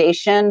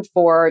foundation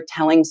for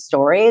telling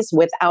stories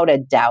without a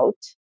doubt.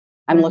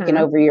 I'm looking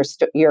over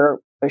your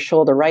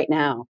shoulder right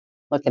now,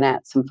 looking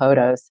at some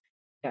photos.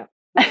 Yeah.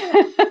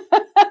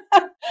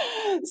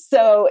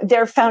 So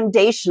they're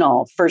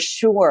foundational for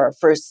sure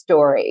for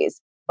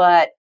stories.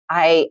 But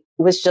I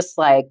was just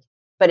like,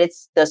 but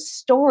it's the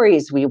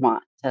stories we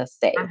want to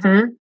save.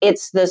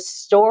 It's the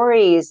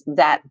stories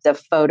that the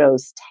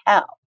photos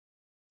tell.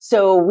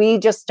 So we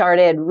just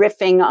started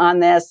riffing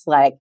on this,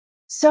 like,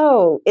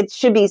 so it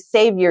should be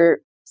Save Your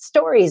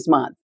Stories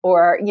Month.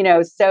 Or,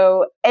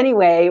 so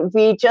anyway,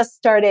 we just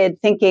started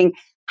thinking,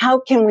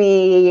 how can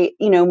we,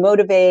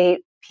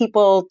 motivate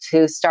people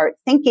to start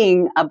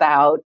thinking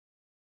about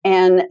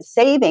and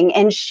saving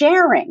and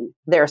sharing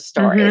their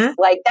stories?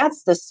 Like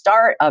that's the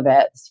start of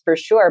it for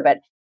sure, but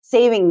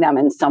saving them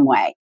in some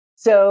way.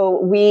 So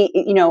we,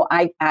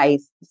 I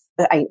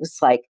was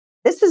like,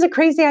 this is a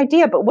crazy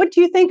idea, but what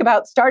do you think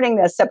about starting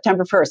this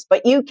September 1st?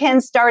 But you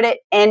can start it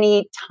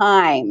any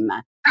time.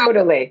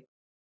 Totally.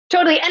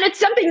 And it's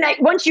something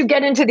that once you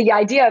get into the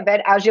idea of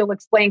it, as you'll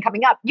explain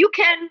coming up, you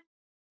can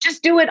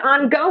just do it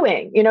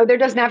ongoing. There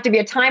doesn't have to be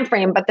a time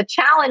frame, but the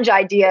challenge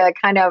idea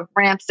kind of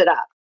ramps it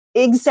up.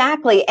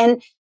 Exactly.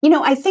 And,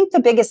 I think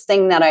the biggest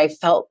thing that I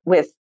felt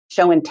with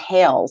Show and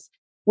Tales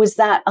was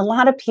that a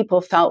lot of people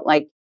felt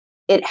like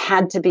it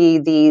had to be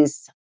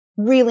these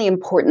really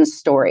important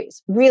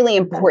stories, really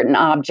important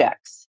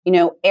objects,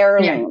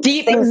 heirlooms.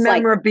 Deep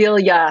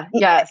memorabilia.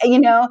 Yes.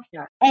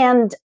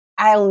 And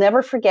I'll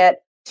never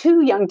forget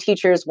 2 young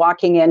teachers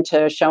walking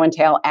into Show and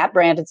Tell at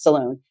Branded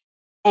Saloon.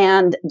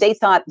 And they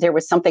thought there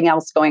was something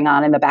else going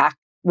on in the back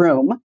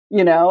room,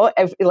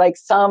 like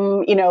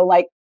some,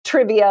 like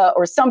trivia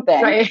or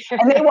something. Right.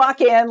 And they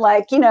walk in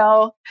like, and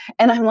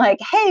I'm like,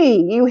 hey,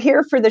 you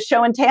here for the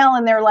Show and Tell?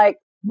 And they're like,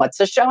 what's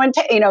a show and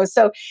tell?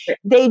 So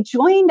they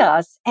joined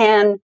us,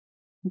 and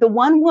the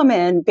one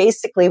woman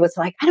basically was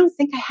like, I don't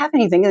think I have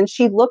anything. And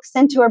she looks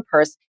into her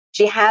purse.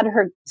 She had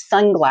her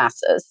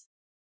sunglasses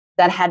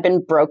that had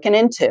been broken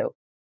into.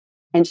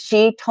 And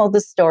she told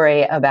the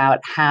story about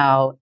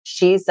how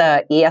she's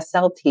a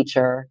ESL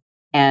teacher,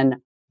 and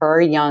her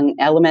young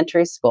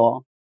elementary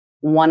school,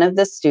 one of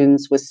the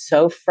students was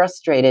so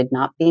frustrated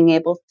not being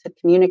able to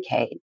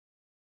communicate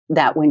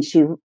that when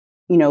she,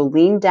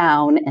 leaned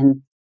down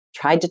and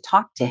tried to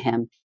talk to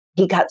him,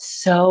 he got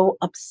so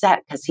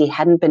upset because he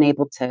hadn't been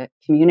able to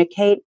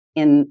communicate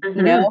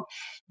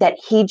that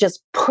he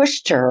just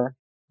pushed her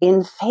in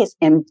the face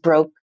and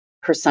broke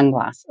her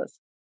sunglasses.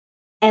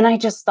 And I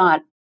just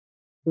thought,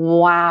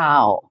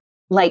 wow,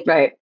 like,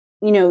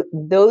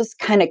 those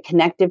kind of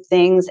connective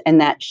things,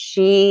 and that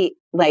she,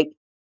 like,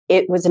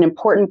 it was an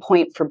important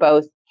point for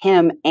both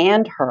him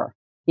and her,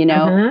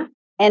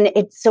 and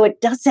it's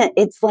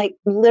like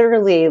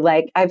literally,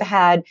 like, I've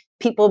had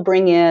people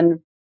bring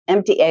in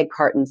empty egg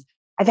cartons.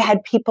 I've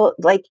had people,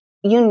 like,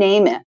 you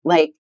name it,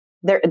 like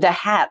the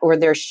hat or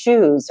their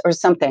shoes or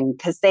something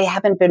because they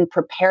haven't been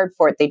prepared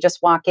for it. They just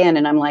walk in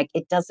and I'm like,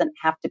 it doesn't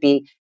have to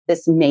be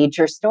this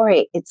major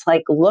story. It's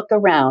like, look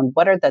around.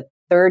 What are the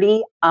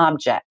 30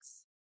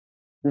 objects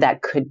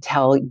that could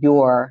tell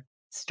your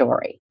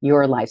story,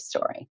 your life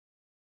story?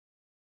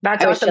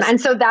 That's awesome.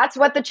 And so that's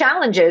what the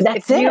challenge is.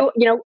 If you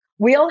know,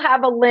 we'll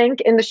have a link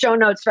in the show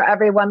notes for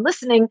everyone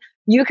listening.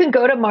 You can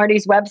go to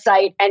Marty's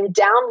website and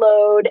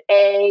download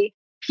a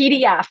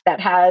PDF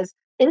that has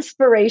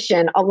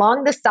inspiration.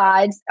 Along the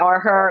sides are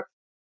her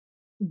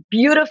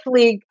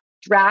beautifully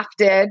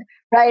drafted,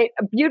 right?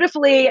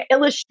 Beautifully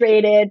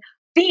illustrated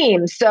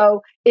themes.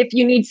 So if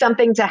you need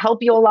something to help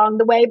you along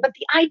the way, but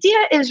the idea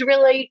is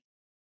really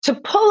to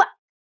pull,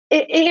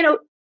 you know,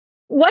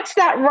 what's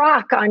that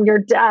rock on your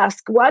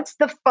desk? What's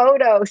the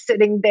photo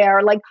sitting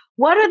there? Like,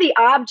 what are the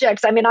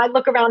objects? I mean, I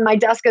look around my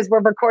desk as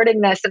we're recording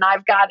this and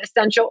I've got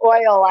essential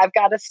oil. I've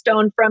got a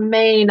stone from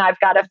Maine. I've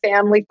got a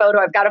family photo.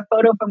 I've got a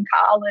photo from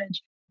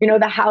college, you know,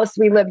 the house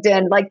we lived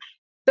in. Like,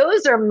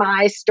 those are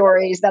my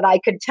stories that I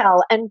could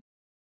tell. And,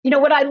 you know,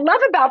 what I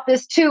love about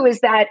this too is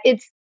that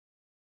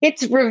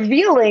it's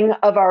revealing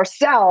of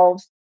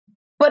ourselves,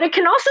 but it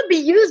can also be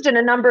used in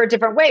a number of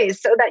different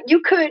ways so that you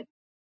could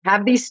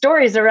have these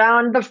stories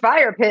around the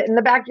fire pit in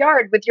the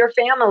backyard with your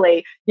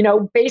family, you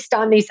know, based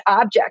on these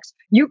objects.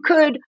 You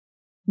could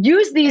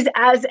use these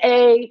as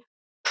a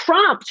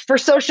prompt for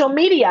social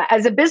media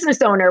as a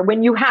business owner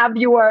when you have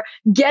your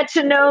get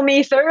to know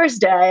me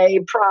Thursday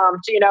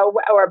prompt, you know,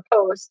 or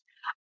post.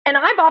 And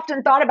I've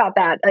often thought about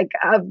that, like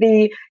of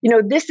the, you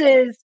know, this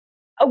is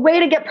a way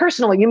to get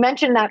personal. You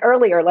mentioned that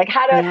earlier, like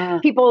how do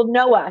people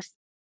know us?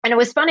 And it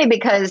was funny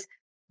because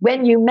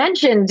when you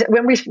mentioned,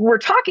 when we were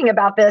talking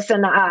about this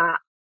and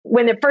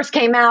when it first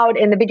came out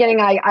in the beginning,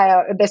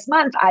 I this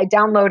month, I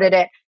downloaded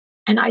it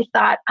and I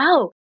thought,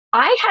 oh,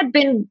 I had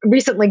been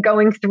recently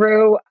going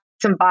through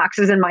some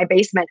boxes in my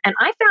basement and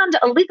I found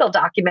a legal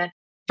document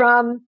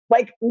from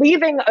like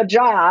leaving a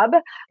job.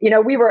 You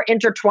know, we were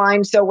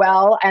intertwined so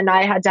well and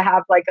I had to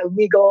have like a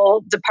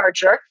legal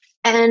departure.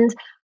 And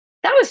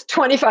that was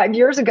 25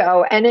 years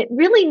ago. And it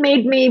really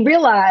made me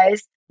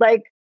realize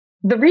like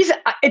the reason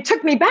it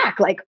took me back,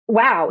 like,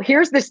 wow,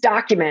 here's this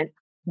document,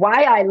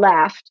 why I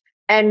left.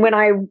 And when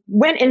I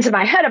went into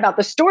my head about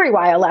the story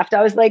why I left,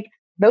 I was like,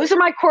 those are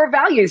my core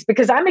values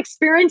because I'm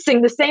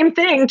experiencing the same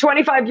thing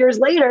 25 years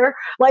later.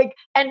 Like,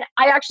 and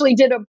I actually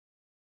did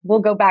we'll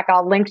go back,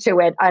 I'll link to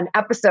it, an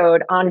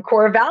episode on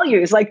core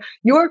values. Like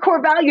your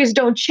core values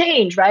don't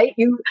change, right?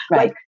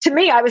 Like to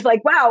me, I was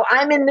like, wow,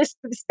 I'm in this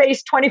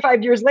space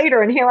 25 years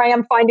later and here I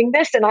am finding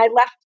this. And I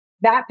left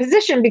that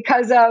position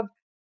because of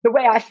the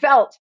way I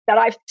felt that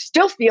I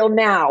still feel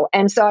now.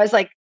 And so I was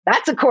like,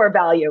 that's a core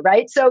value,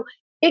 right? So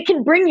it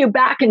can bring you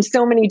back in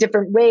so many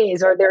different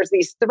ways, or there's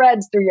these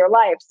threads through your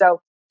life. So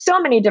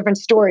many different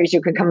stories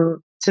you could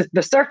come to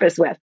the surface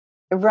with.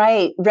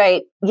 Right.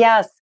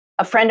 Yes.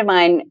 A friend of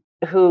mine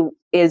who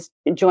is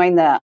joined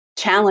the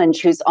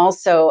challenge, who's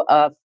also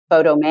a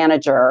photo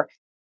manager,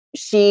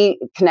 she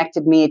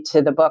connected me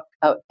to the book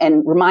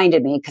and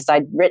reminded me, because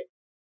I'd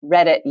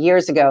read it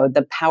years ago,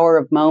 The Power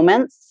of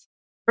Moments.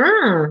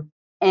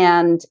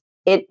 And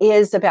it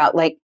is about,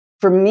 like,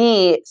 for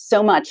me,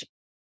 so much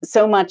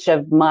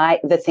of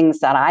the things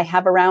that I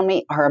have around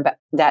me are about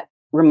that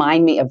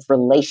remind me of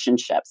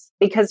relationships,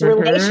 because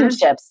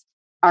relationships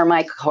are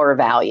my core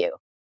value.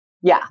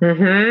 Yeah.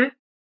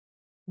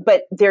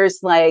 But there's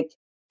like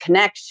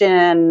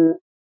connection,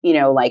 you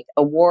know, like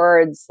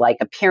awards, like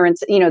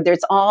appearance, you know,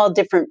 there's all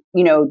different,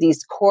 you know,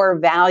 these core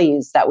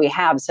values that we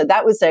have. So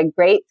that was a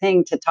great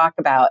thing to talk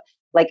about.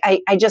 Like,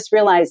 I just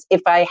realized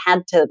if I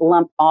had to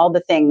lump all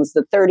the things,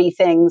 the 30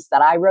 things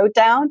that I wrote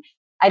down,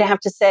 I'd have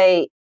to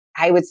say,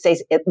 I would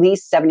say at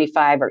least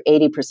 75 or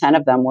 80%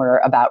 of them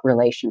were about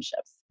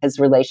relationships, because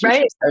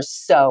relationships are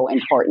so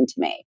important to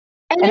me.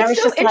 And it's I was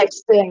so just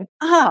interesting,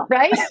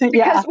 right?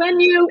 Because when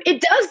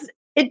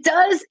it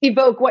does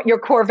evoke what your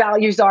core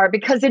values are,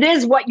 because it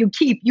is what you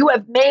keep. You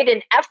have made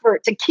an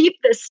effort to keep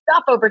this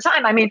stuff over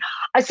time. I mean,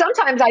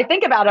 sometimes I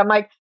think about it, I'm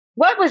like,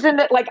 what was in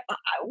it? Like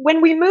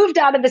when we moved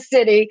out of the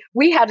city,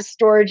 we had a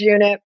storage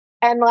unit,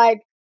 and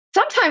like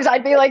sometimes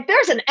I'd be like,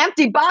 there's an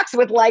empty box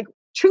with like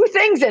 2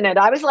 things in it.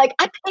 I was like,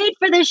 I paid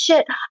for this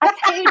shit. I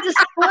paid to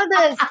store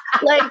this.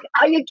 Like,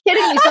 are you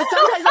kidding me? So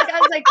sometimes like I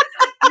was like,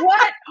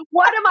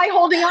 what am I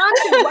holding on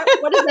to?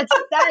 What does it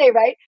say?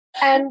 Right.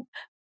 And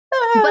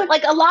but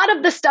like a lot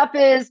of the stuff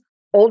is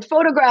old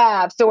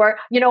photographs, or,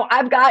 you know,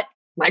 I've got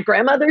my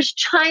grandmother's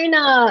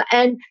china,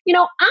 and, you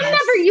know, I'm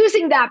never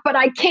using that, but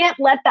I can't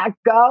let that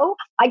go.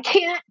 I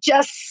can't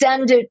just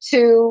send it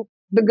to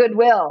the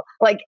Goodwill.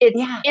 Like it's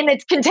in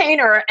its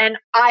container and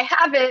I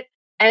have it,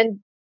 and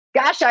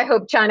gosh, I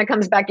hope China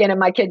comes back in and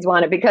my kids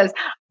want it, because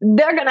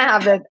they're going to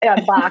have a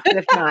box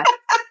if not.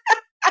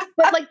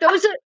 But like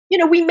those are, you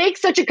know, we make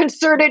such a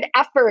concerted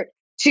effort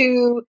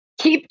to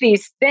keep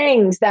these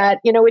things that,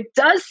 you know, it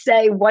does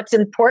say what's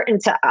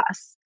important to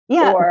us.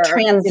 Yeah. Or,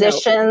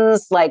 transitions, you know,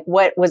 like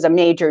what was a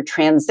major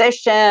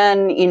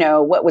transition, you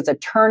know, what was a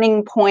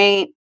turning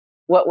point,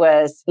 what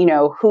was,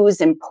 who's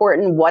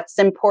important, what's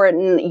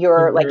important,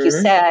 your, like you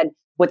said,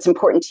 what's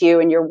important to you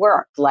in your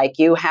work. Like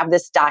you have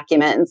this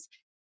document.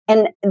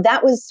 And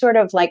that was sort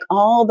of like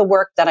all the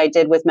work that I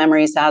did with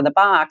Memories Out of the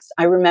Box.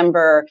 I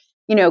remember,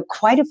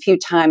 quite a few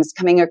times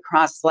coming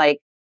across like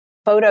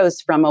photos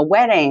from a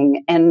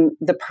wedding and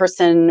the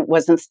person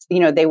wasn't,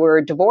 they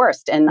were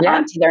divorced and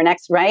on to their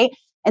next, right?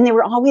 And they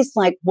were always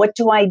like, what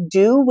do I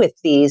do with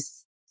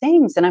these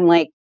things? And I'm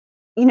like,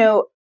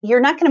 you're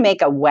not going to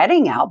make a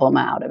wedding album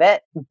out of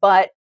it,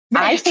 but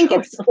I think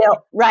it's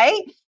still,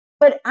 right?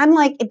 But I'm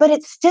like, but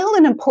it's still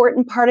an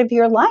important part of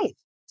your life.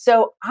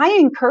 So I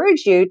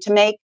encourage you to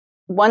make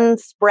one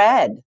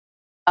spread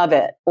of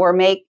it or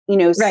make,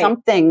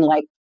 something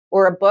like,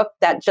 or a book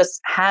that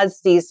just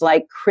has these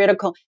like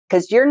critical,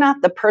 because you're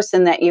not the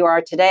person that you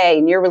are today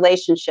in your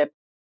relationship.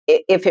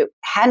 If it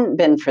hadn't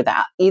been for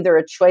that, either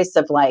a choice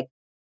of like,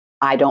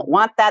 I don't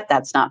want that.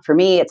 That's not for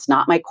me. It's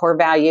not my core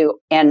value.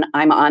 And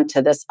I'm on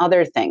to this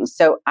other thing.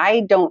 So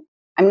I'm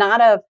not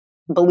a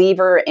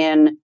believer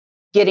in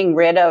getting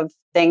rid of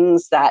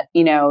things that,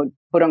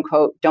 quote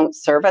unquote, don't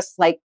serve us.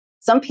 Like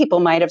some people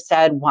might have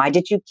said, why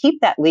did you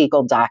keep that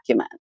legal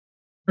document?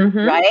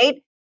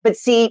 Right. But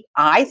see,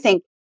 I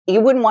think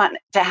you wouldn't want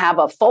to have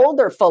a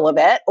folder full of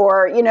it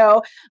or,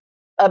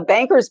 a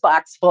banker's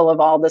box full of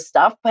all this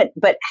stuff. But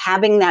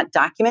having that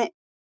document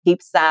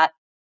keeps that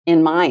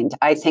in mind.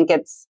 I think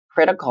it's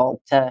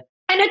critical to.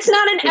 And it's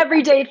not an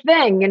everyday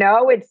thing,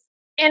 it's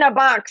in a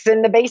box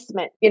in the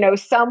basement,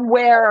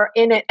 somewhere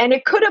in it. And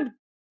it could have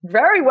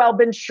very well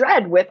been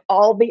shred with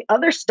all the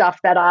other stuff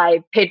that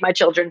I paid my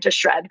children to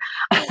shred.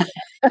 I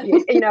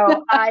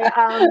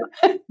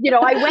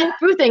went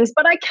through things,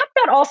 but I kept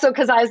that also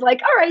because I was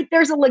like, all right,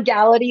 there's a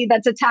legality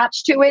that's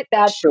attached to it.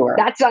 That's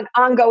an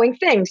ongoing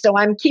thing. So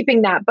I'm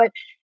keeping that. But,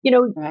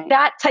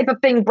 that type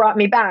of thing brought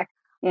me back.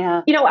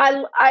 Yeah.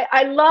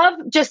 I love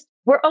just,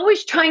 we're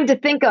always trying to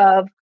think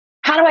of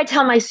how do I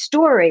tell my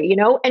story,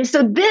 And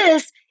so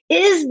this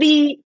is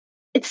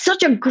it's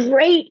such a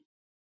great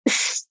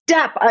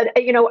step,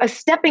 a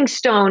stepping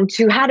stone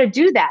to how to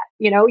do that.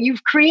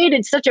 You've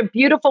created such a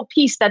beautiful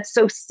piece that's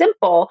so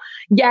simple,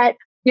 yet,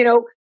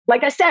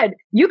 like I said,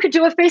 you could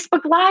do a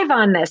Facebook Live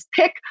on this.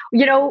 Pick,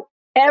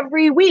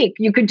 every week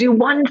you could do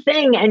one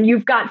thing and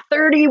you've got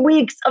 30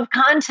 weeks of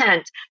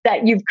content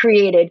that you've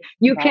created.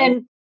 You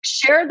can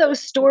share those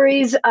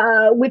stories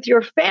with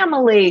your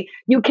family.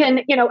 You can,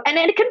 and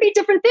it can be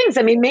different things.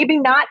 I mean, maybe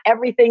not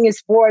everything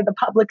is for the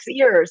public's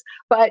ears,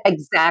 but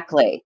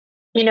exactly.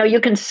 You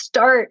can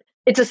start,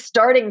 it's a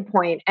starting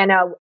point and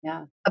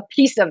a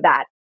piece of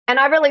that. And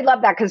I really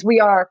love that because we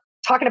are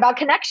talking about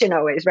connection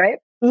always, right?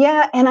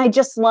 Yeah. And I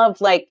just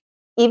love, like,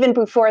 even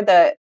before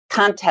the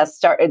contest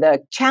started,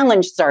 the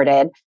challenge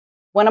started,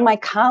 one of my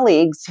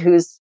colleagues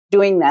who's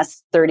doing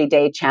this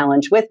 30-day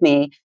challenge with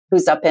me,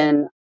 who's up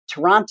in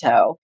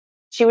Toronto,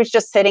 she was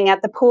just sitting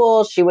at the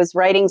pool. She was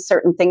writing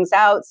certain things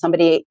out.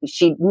 Somebody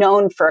she'd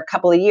known for a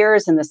couple of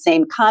years in the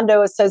same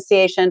condo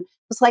association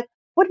was like,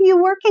 what are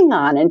you working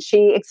on? And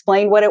she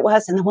explained what it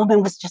was. And the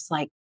woman was just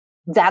like,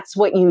 that's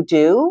what you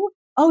do?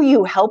 Oh,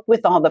 you help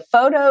with all the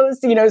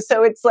photos,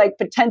 so it's like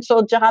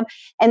potential job.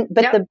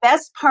 But the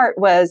best part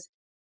was,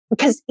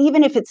 because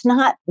even if it's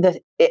not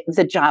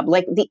the job,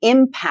 like the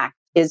impact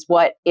is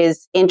what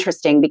is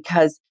interesting,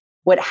 because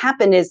what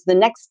happened is the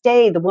next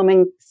day, the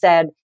woman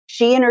said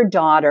she and her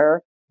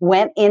daughter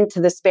went into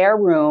the spare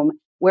room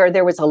where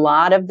there was a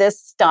lot of this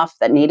stuff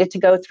that needed to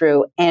go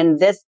through.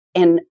 And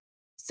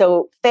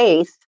so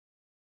Faith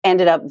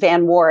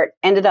Van Wart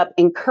ended up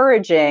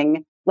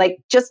encouraging, like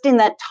just in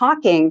that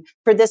talking,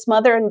 for this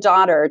mother and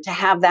daughter to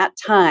have that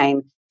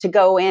time to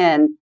go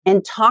in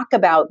and talk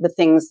about the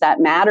things that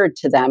mattered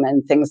to them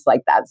and things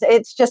like that. So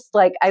it's just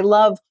like, I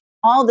love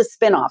all the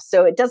spin-offs.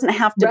 So it doesn't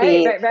have to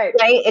be, right?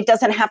 It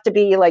doesn't have to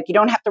be like, you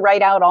don't have to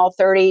write out all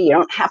 30. You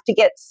don't have to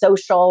get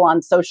social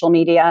on social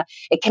media.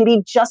 It can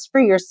be just for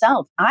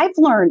yourself. I've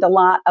learned a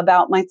lot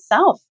about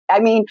myself. I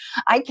mean,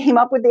 I came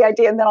up with the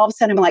idea and then all of a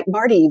sudden I'm like,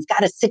 Marty, you've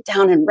got to sit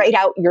down and write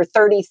out your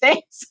 30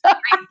 things.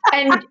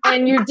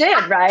 and you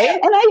did, right?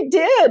 And I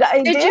did.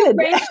 Did you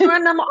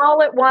brainstorm them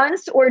all at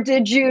once, or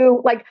did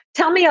you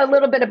tell me a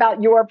little bit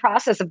about your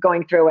process of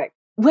going through it?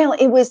 Well,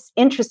 it was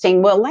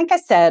interesting. Well, like I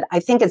said,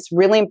 I think it's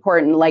really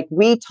important, like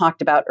we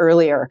talked about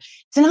earlier,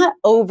 to not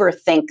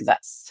overthink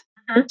this,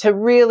 to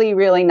really,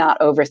 really not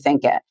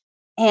overthink it.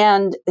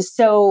 And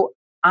so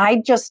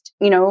I just,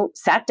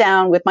 sat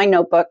down with my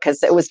notebook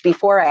because it was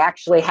before I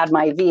actually had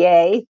my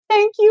VA.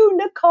 Thank you,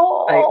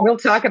 Nicole. Right. We'll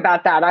talk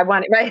about that. I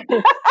want it, right?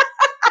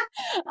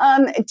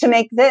 To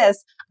make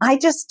this, I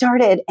just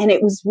started, and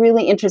it was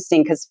really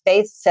interesting because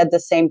Faith said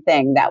the same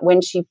thing, that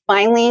when she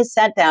finally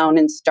sat down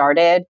and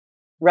started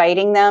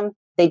writing them,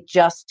 they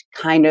just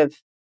kind of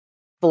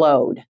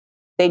flowed.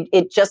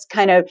 It just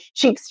kind of,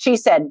 she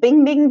said,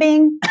 bing, bing,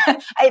 bing.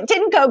 It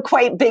didn't go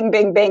quite bing,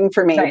 bing, bing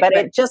for me, but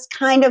it just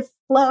kind of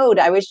flowed.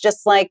 I was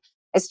just like,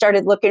 I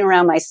started looking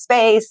around my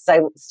space.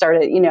 I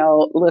started,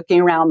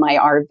 looking around my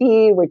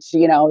RV, which,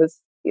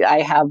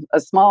 I have a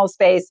small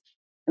space.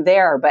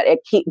 there, but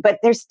but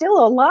there's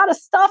still a lot of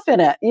stuff in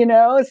it,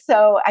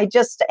 So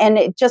and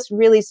it just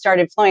really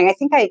started flowing. I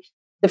think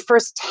the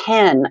first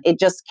 10, it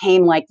just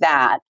came like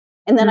that.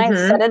 And then I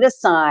set it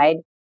aside,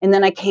 and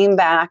then I came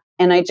back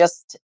and I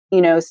just,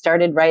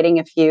 started writing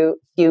a few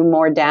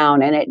more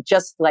down, and it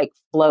just like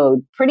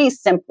flowed pretty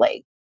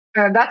simply.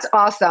 That's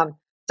awesome.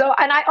 So,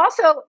 and I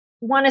also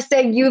want to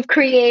say you've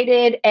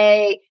created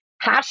a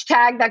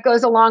hashtag that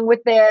goes along with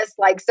this,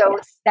 so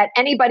that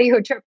anybody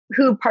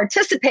who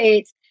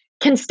participates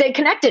can stay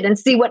connected and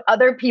see what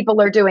other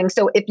people are doing.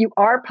 So if you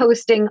are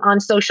posting on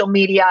social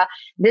media,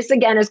 this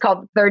again is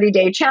called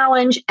 30-Day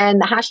Challenge,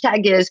 and the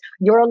hashtag is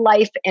Your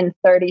Life in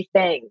 30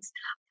 Things.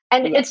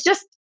 And it's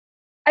just,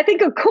 I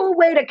think, a cool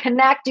way to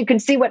connect. You can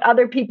see what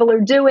other people are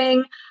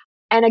doing.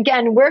 And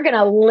again, we're going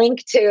to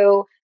link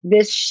to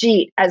this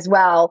sheet as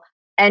well.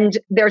 And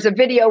there's a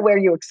video where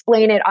you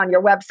explain it on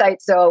your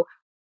website. So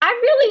I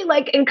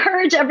really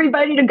encourage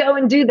everybody to go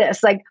and do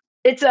this.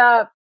 It's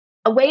a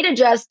way to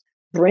just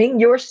bring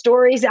your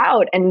stories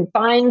out and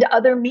find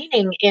other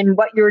meaning in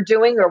what you're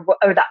doing or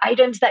the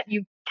items that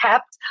you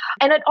kept.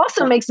 And it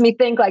also makes me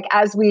think,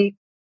 as we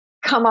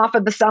come off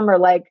of the summer,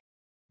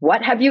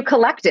 what have you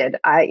collected?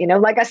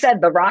 Like I said,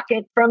 the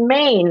rocket from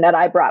Maine that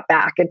I brought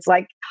back. It's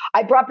I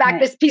brought back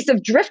this piece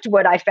of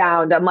driftwood I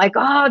found. I'm like,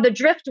 oh, the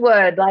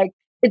driftwood,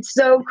 it's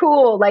so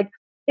cool.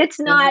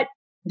 It's not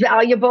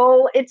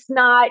valuable. It's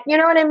not, you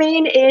know what I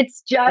mean?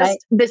 It's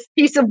just this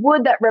piece of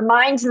wood that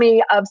reminds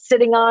me of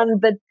sitting on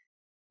the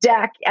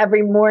deck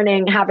every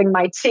morning, having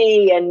my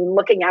tea and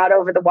looking out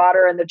over the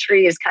water and the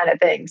trees kind of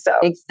thing. So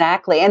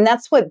exactly. And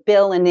that's what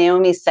Bill and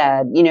Naomi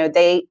said.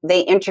 They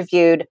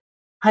interviewed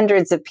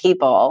hundreds of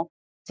people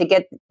to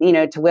get,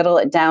 to whittle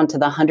it down to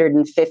the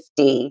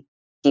 150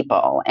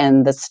 people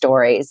and the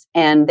stories.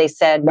 And they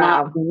said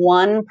not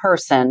one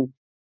person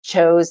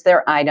chose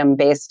their item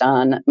based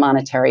on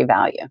monetary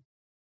value.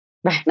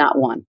 Right. Not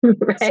one.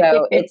 Right.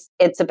 So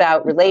it's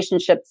about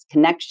relationships,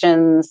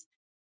 connections,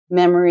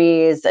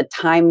 memories, a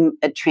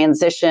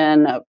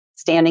transition, of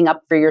standing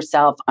up for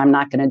yourself. I'm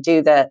not going to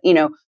do that.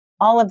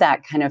 All of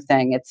that kind of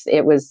thing.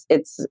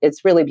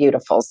 It's really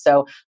beautiful.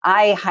 So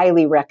I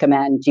highly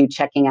recommend you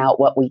checking out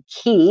what we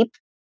keep.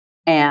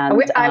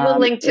 And I will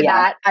link to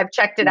that. I've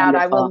checked it out.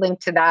 I will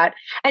link to that.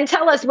 And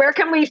tell us, where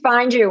can we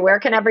find you? Where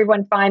can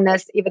everyone find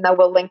this, even though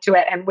we'll link to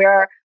it? And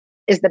where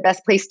is the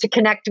best place to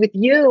connect with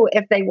you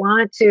if they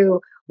want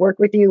to work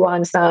with you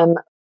on some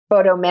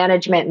photo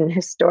management and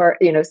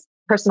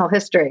personal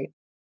history?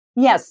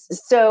 Yes.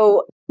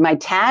 So my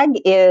tag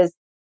is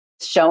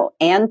Show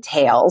and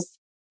Tales,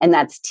 and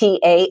that's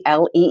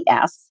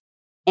TALES.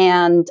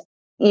 And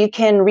you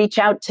can reach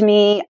out to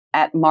me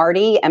at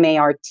Martie,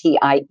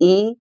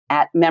 MARTIE,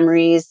 at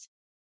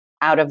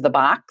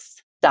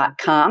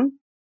memoriesoutofthebox.com.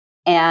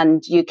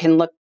 And you can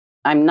look,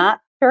 I'm not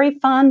very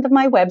fond of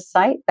my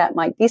website. That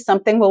might be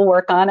something we'll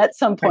work on at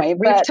some point.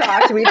 We've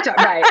talked,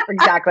 right,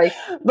 exactly.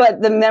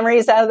 But the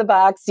Memories Out of the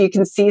Box, you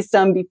can see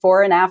some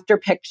before and after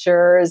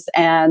pictures.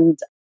 And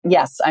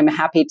yes, I'm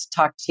happy to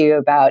talk to you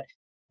about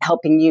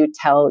helping you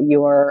tell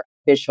your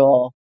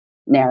visual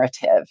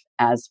narrative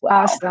as well.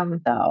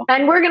 Awesome.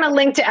 And we're going to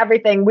link to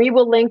everything. We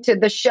will link to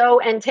the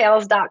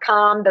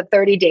showandtales.com, the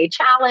 30-day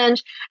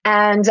challenge.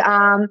 And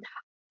I'm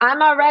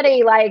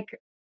already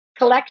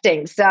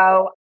collecting.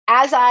 So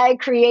as I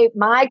create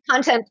my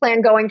content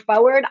plan going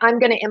forward, I'm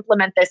going to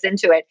implement this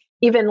into it.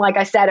 Even like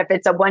I said, if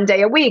it's a 1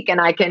 day a week and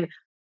I can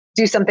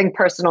do something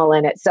personal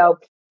in it. So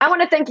I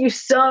want to thank you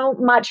so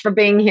much for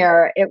being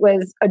here. It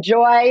was a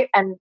joy,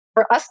 and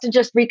for us to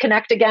just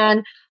reconnect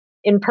again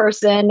in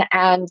person,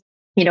 and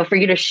for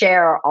you to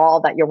share all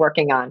that you're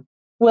working on.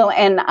 Well,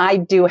 and I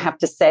do have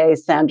to say,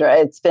 Sandra,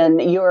 it's been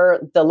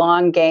the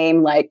long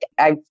game.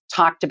 I've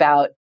talked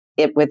about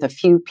it with a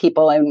few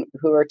people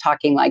who are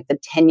talking the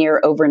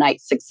 10-year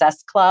overnight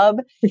success club.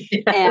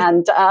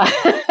 Yes.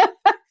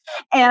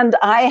 And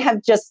I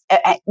have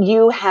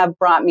you have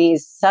brought me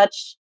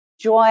such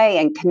joy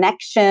and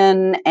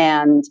connection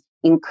and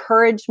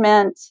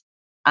encouragement,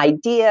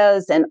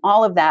 ideas, and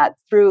all of that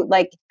through,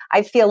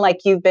 I feel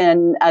like you've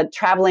been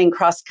traveling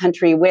cross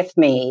country with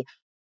me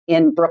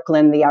in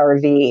Brooklyn, the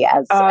RV,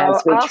 as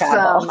we awesome.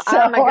 travel.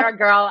 So, oh my God,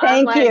 girl.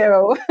 Thank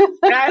you.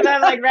 Guys,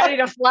 I'm ready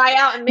to fly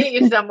out and meet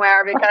you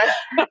somewhere, because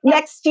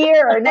next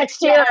year, I'm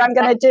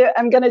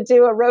going to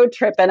do a road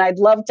trip, and I'd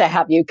love to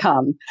have you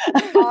come.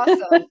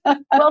 Awesome.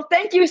 Well,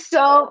 thank you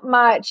so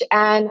much.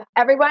 And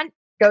everyone,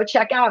 go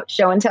check out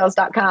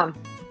showandtales.com.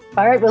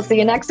 All right. We'll see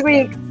you next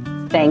week.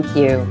 Thank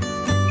you.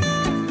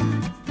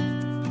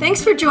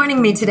 Thanks for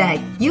joining me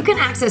today. You can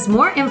access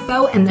more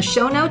info in the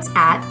show notes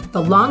at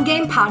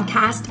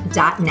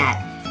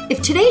thelonggamepodcast.net.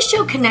 If today's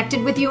show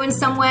connected with you in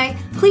some way,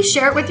 please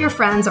share it with your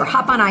friends or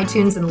hop on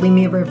iTunes and leave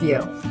me a review.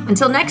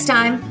 Until next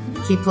time,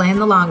 keep playing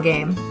the long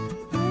game.